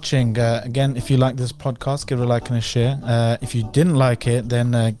home watching. Again, if you like this podcast, give it a like and a share. If you didn't like it,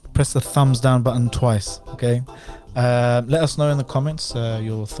 then press the thumbs down button twice, okay? Let us know in the comments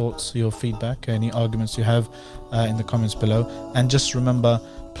your thoughts, your feedback, any arguments you have in the comments below. And just remember,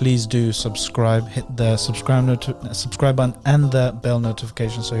 please do subscribe, hit the subscribe button and the bell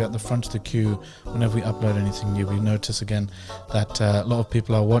notification so you're at the front of the queue whenever we upload anything new. We notice again that a lot of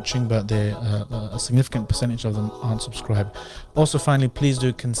people are watching, but a significant percentage of them aren't subscribed. Also, finally, please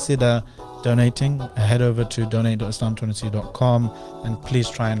do consider donating. Head over to donate.islam22.com and please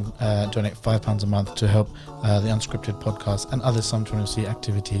try and donate £5 a month to help the Unscripted podcast and other Islam22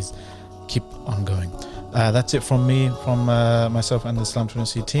 activities keep on going. That's it from me, from myself and the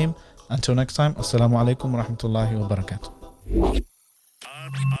Islam22 team. Until next time, assalamu alaikum wa rahmatullahi wa barakatuh.